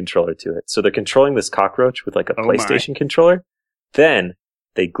video game controller to it. So they're controlling this cockroach with like a PlayStation controller. Then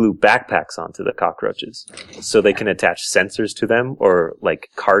they glue backpacks onto the cockroaches so they can attach sensors to them or like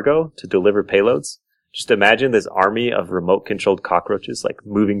cargo to deliver payloads. Just imagine this army of remote controlled cockroaches like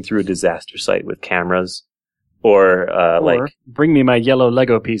moving through a disaster site with cameras or like bring me my yellow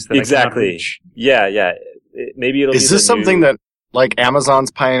Lego piece that exactly. I cannot reach. Yeah. Maybe it'll Is be this something that like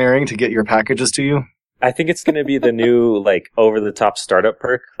Amazon's pioneering to get your packages to you? I think it's going to be the new like over the top startup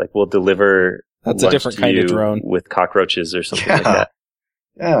perk. Like we'll deliver That's a different kind of drone with cockroaches or something like that.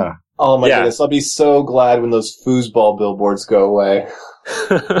 Yeah. Oh my goodness, I'll be so glad when those foosball billboards go away.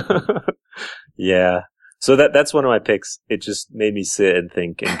 Yeah. So that's one of my picks. It just made me sit and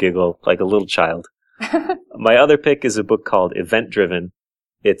think and giggle like a little child. My other pick is a book called Event Driven.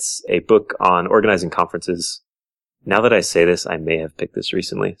 It's a book on organizing conferences. Now that I say this, I may have picked this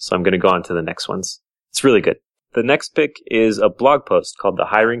recently, so I'm going to go on to the next ones. It's really good. The next pick is a blog post called The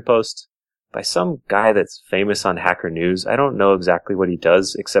Hiring Post by some guy that's famous on Hacker News. I don't know exactly what he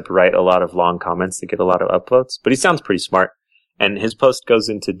does except write a lot of long comments to get a lot of upvotes, but he sounds pretty smart. And his post goes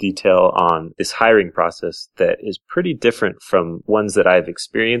into detail on this hiring process that is pretty different from ones that I've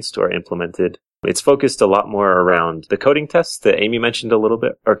experienced or implemented It's focused a lot more around the coding tests that Aimee mentioned a little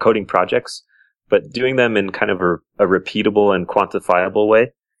bit, or coding projects, but doing them in kind of a repeatable and quantifiable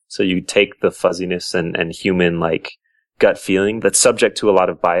way. So you take the fuzziness and human like gut feeling that's subject to a lot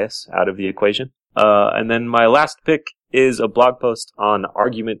of bias out of the equation. And then my last pick is a blog post on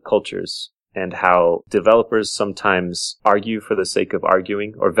argument cultures and how developers sometimes argue for the sake of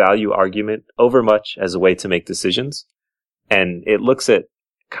arguing or value argument overmuch as a way to make decisions. And it looks at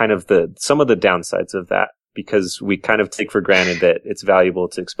kind of some of the downsides of that, because we kind of take for granted that it's valuable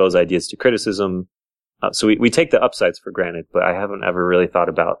to expose ideas to criticism. So we take the upsides for granted, but I haven't ever really thought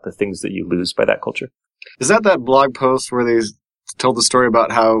about the things that you lose by that culture. Is that blog post where they told the story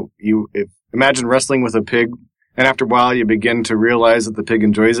about how imagine wrestling with a pig, and after a while you begin to realize that the pig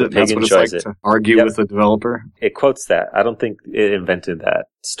enjoys it? That's what it's like to argue with a developer? It quotes that. I don't think it invented that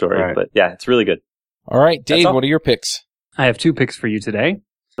story, but yeah, it's really good. All right, Dave, what are your picks? I have 2 picks for you today.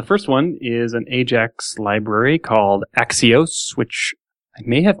 The first one is an Ajax library called Axios, which I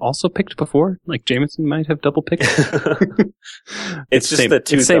may have also picked before. Like Jameson might have double picked. It's just the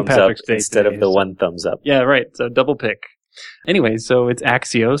 2 thumbs up instead of the 1 thumbs up. Yeah, right. So double pick. Anyway, so it's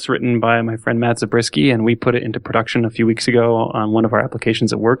Axios, written by my friend Matt Zabriskie, and we put it into production a few weeks ago on one of our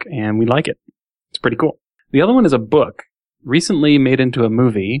applications at work, and we like it. It's pretty cool. The other one is a book recently made into a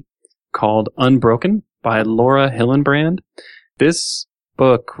movie called Unbroken by Laura Hillenbrand. This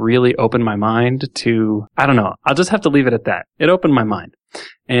book really opened my mind to, I don't know, I'll just have to leave it at that. It opened my mind.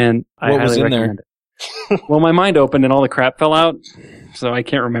 And I highly recommend it. Well, my mind opened and all the crap fell out, so I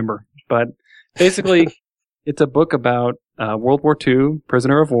can't remember. But basically, it's a book about a World War II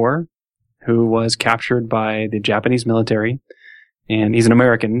prisoner of war who was captured by the Japanese military. And he's an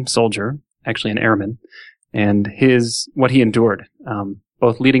American soldier, actually an airman. And what he endured,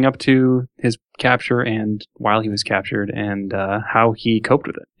 both leading up to his capture and while he was captured, and how he coped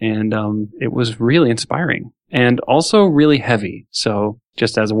with it. And it was really inspiring and also really heavy. So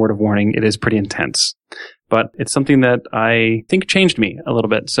just as a word of warning, it is pretty intense. But it's something that I think changed me a little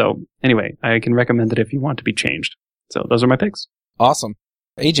bit. So anyway, I can recommend it if you want to be changed. So those are my picks. Awesome.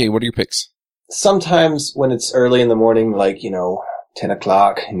 AJ, what are your picks? Sometimes when it's early in the morning, like, 10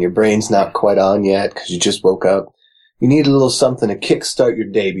 o'clock, and your brain's not quite on yet because you just woke up, you need a little something to kickstart your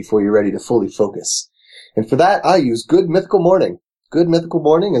day before you're ready to fully focus. And for that, I use Good Mythical Morning. Good Mythical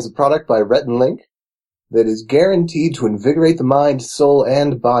Morning is a product by Rhett and Link that is guaranteed to invigorate the mind, soul,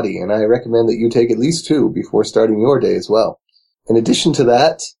 and body, and I recommend that you take at least 2 before starting your day as well. In addition to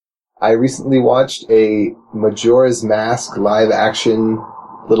that, I recently watched a Majora's Mask live-action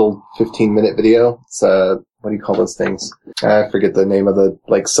little 15-minute video. It's what do you call those things? I forget the name of the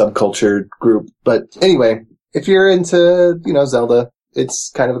subculture group. But anyway, if you're into, Zelda,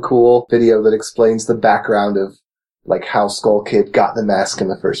 it's kind of a cool video that explains the background of how Skull Kid got the mask in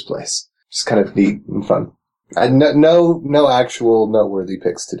the first place. Just kind of neat and fun. No actual noteworthy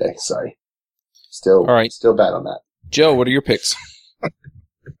picks today. Sorry. Still bad on that. Joe, what are your picks?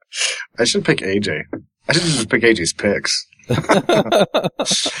 I should pick AJ. I should just pick AJ's picks.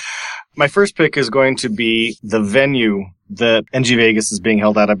 My first pick is going to be the venue that NG Vegas is being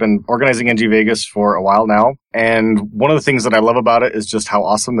held at. I've been organizing NG Vegas for a while now, and one of the things that I love about it is just how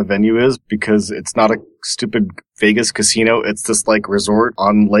awesome the venue is, because it's not a stupid Vegas casino. It's this resort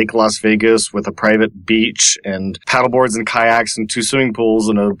on Lake Las Vegas with a private beach and paddleboards and kayaks and 2 swimming pools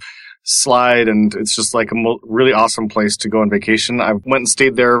and a slide, and it's just a really awesome place to go on vacation. I went and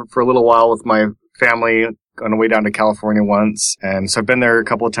stayed there for a little while with my family on the way down to California once, and so I've been there a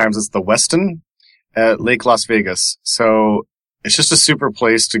couple of times. It's the Westin at Lake Las Vegas. So it's just a super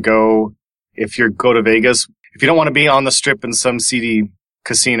place to go if you go to Vegas. If you don't want to be on the strip in some seedy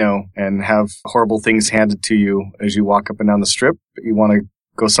casino and have horrible things handed to you as you walk up and down the strip, but you want to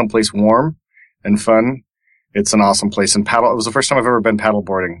go someplace warm and fun, it's an awesome place. And it was the first time I've ever been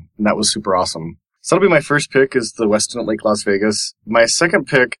paddleboarding, and that was super awesome. So that'll be my first pick, is the Westin at Lake Las Vegas. My second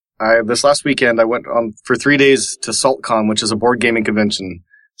pick, this last weekend, I went on for 3 days to SaltCon, which is a board gaming convention.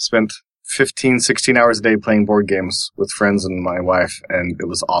 Spent 15, 16 hours a day playing board games with friends and my wife, and it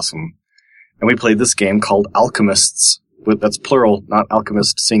was awesome. And we played this game called Alchemists. That's plural, not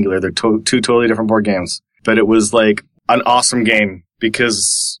Alchemist singular. They're 2 totally different board games. But it was an awesome game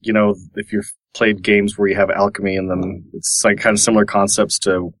because, if you've played games where you have alchemy in them, it's kind of similar concepts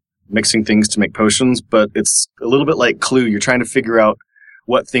to mixing things to make potions, but it's a little bit like Clue. You're trying to figure out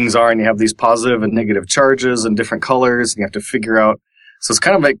what things are, and you have these positive and negative charges and different colors, and you have to figure out. So it's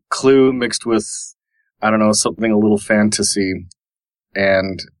kind of like Clue mixed with, I don't know, something a little fantasy.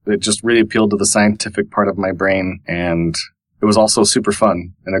 And it just really appealed to the scientific part of my brain. And it was also super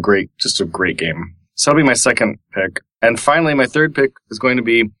fun and a great game. So that'll be my second pick. And finally, my third pick is going to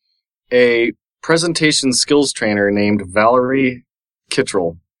be a presentation skills trainer named Valerie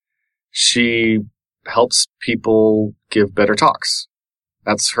Kittrell. She helps people give better talks.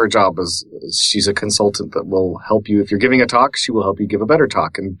 That's her job. She's a consultant that will help you. If you're giving a talk, she will help you give a better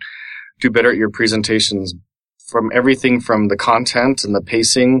talk and do better at your presentations, from everything from the content and the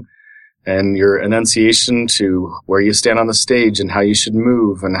pacing and your enunciation to where you stand on the stage and how you should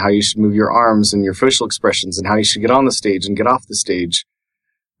move and how you should move your arms and your facial expressions and how you should get on the stage and get off the stage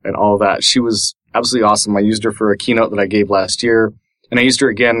and all that. She was absolutely awesome. I used her for a keynote that I gave last year, and I used her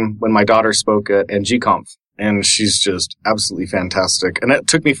again when my daughter spoke at NGConf, and she's just absolutely fantastic. And it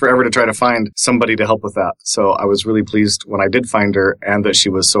took me forever to try to find somebody to help with that. So I was really pleased when I did find her and that she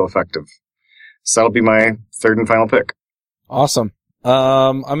was so effective. So that'll be my third and final pick. Awesome.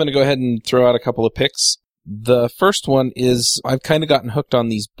 I'm going to go ahead and throw out a couple of picks. The first one is, I've kind of gotten hooked on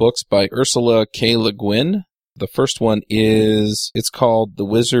these books by Ursula K. Le Guin. The first one it's called The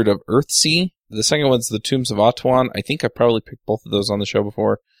Wizard of Earthsea. The second one's The Tombs of Atuan. I think I probably picked both of those on the show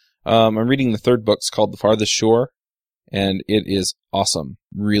before. I'm reading the third book. It's called The Farthest Shore, and it is awesome.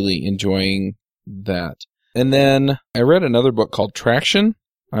 Really enjoying that. And then I read another book called Traction.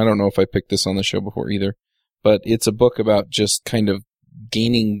 I don't know if I picked this on the show before either, but it's a book about just kind of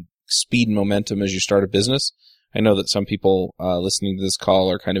gaining speed and momentum as you start a business. I know that some people listening to this call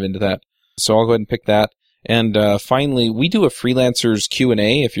are kind of into that, so I'll go ahead and pick that. And finally, we do a freelancers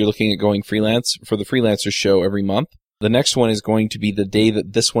Q&A if you're looking at going freelance for the Freelancers Show every month. The next one is going to be the day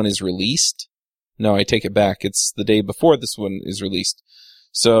that this one is released. No, I take it back. It's the day before this one is released.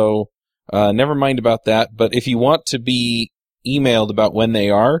 So never mind about that. But if you want to be emailed about when they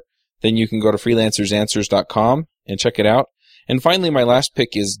are, then you can go to freelancersanswers.com and check it out. And finally, my last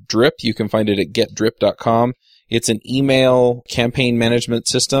pick is Drip. You can find it at getdrip.com. It's an email campaign management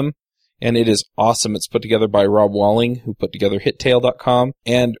system, and it is awesome. It's put together by Rob Walling, who put together hittail.com.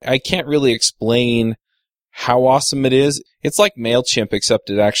 And I can't really explain how awesome it is. It's like MailChimp, except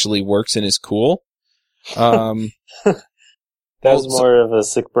it actually works and is cool. That was more of a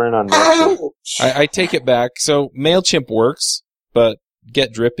sick burn on MailChimp. I take it back. So MailChimp works, but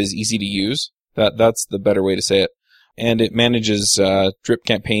GetDrip is easy to use. That's the better way to say it. And it manages drip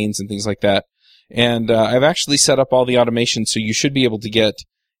campaigns and things like that. And I've actually set up all the automation, so you should be able to get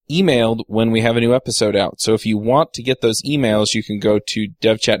emailed when we have a new episode out. So if you want to get those emails, you can go to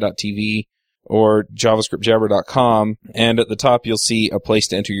devchat.tv or javascriptjabber.com, and at the top you'll see a place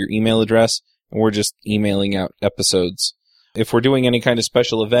to enter your email address, and we're just emailing out episodes. If we're doing any kind of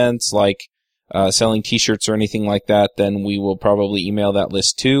special events like selling t-shirts or anything like that, then we will probably email that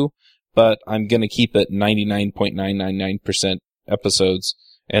list too, but I'm going to keep it 99.999% episodes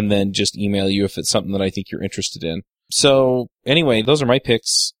and then just email you if it's something that I think you're interested in. So anyway, those are my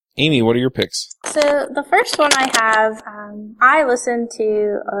picks. Aimee, what are your picks? So the first one I have, I listen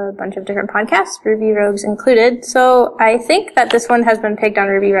to a bunch of different podcasts, Ruby Rogues included. So I think that this one has been picked on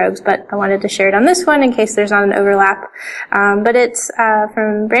Ruby Rogues, but I wanted to share it on this one in case there's not an overlap. But it's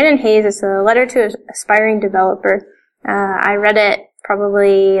from Brandon Hayes. It's a letter to an aspiring developer. I read it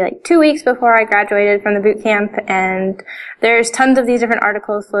probably like 2 weeks before I graduated from the boot camp, and there's tons of these different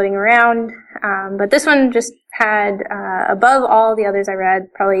articles floating around. But this one just had, above all the others I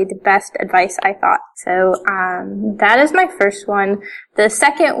read, probably the best advice I thought. So, that is my first one. The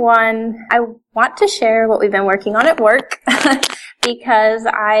second one, I want to share what we've been working on at work because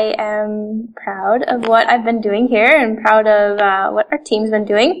I am proud of what I've been doing here and proud of, what our team's been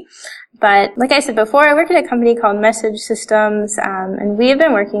doing. But like I said before, I work at a company called Message Systems, and we have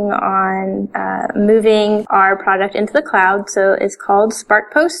been working on moving our product into the cloud. So it's called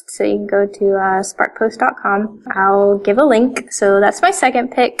SparkPost. So you can go to sparkpost.com. I'll give a link. So that's my second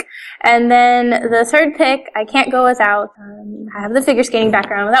pick. And then the third pick, I can't go without, I have the figure skating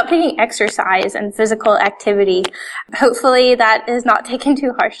background, without picking exercise and physical activity. Hopefully that is not taken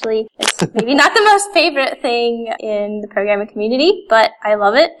too harshly. It's maybe not the most favorite thing in the programming community, but I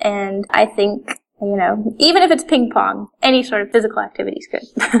love it. And I think, even if it's ping pong, any sort of physical activity is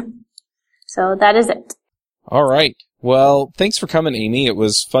good. So that is it. All right. Well, thanks for coming, Aimee. It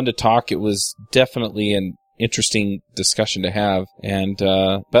was fun to talk. It was definitely an interesting discussion to have, and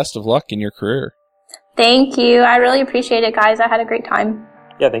best of luck in your career. Thank you. I really appreciate it, guys. I had a great time.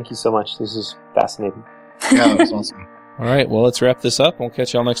 Yeah, thank you so much. This is fascinating. Yeah, that was awesome. All right, well, let's wrap this up. We'll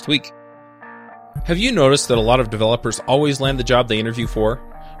catch y'all next week. Have you noticed that a lot of developers always land the job they interview for?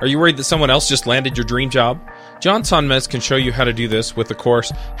 Are you worried that someone else just landed your dream job? John Sonmez can show you how to do this with the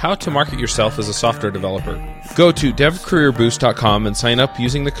course, How to Market Yourself as a Software Developer. Go to devcareerboost.com and sign up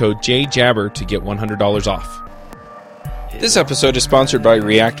using the code JJabber to get $100 off. This episode is sponsored by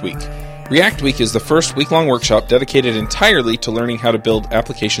React Week. React Week is the first week-long workshop dedicated entirely to learning how to build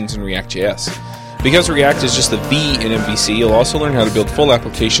applications in React.js. Because React is just the V in MVC, you'll also learn how to build full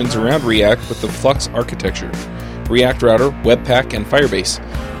applications around React with the Flux architecture, React Router, Webpack, and Firebase.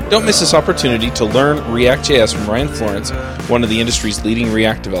 Don't miss this opportunity to learn React.js from Ryan Florence, one of the industry's leading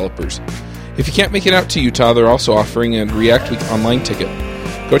React developers. If you can't make it out to Utah, they're also offering a React Week online ticket.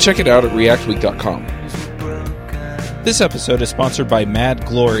 Go check it out at reactweek.com. This episode is sponsored by Mad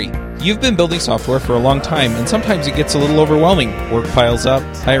Glory. You've been building software for a long time, and sometimes it gets a little overwhelming. Work piles up,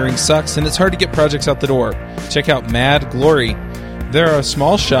 hiring sucks, and it's hard to get projects out the door. Check out Mad Glory. They're a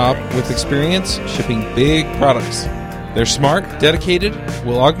small shop with experience shipping big products. They're smart, dedicated,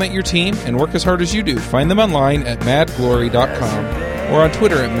 will augment your team, and work as hard as you do. Find them online at madglory.com or on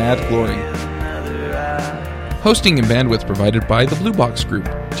Twitter at madglory. Hosting and bandwidth provided by the Blue Box Group.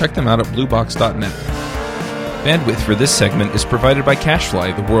 Check them out at bluebox.net. Bandwidth for this segment is provided by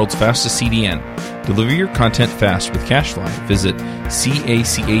CacheFly, the world's fastest CDN. Deliver your content fast with CacheFly. Visit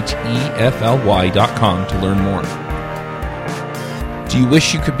CacheFly.com to learn more. Do you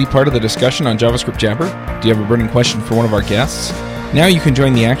wish you could be part of the discussion on JavaScript Jabber? Do you have a burning question for one of our guests? Now you can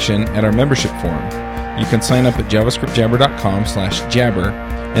join the action at our membership forum. You can sign up at javascriptjabber.com/jabber,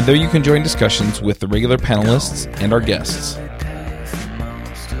 and there you can join discussions with the regular panelists and our guests.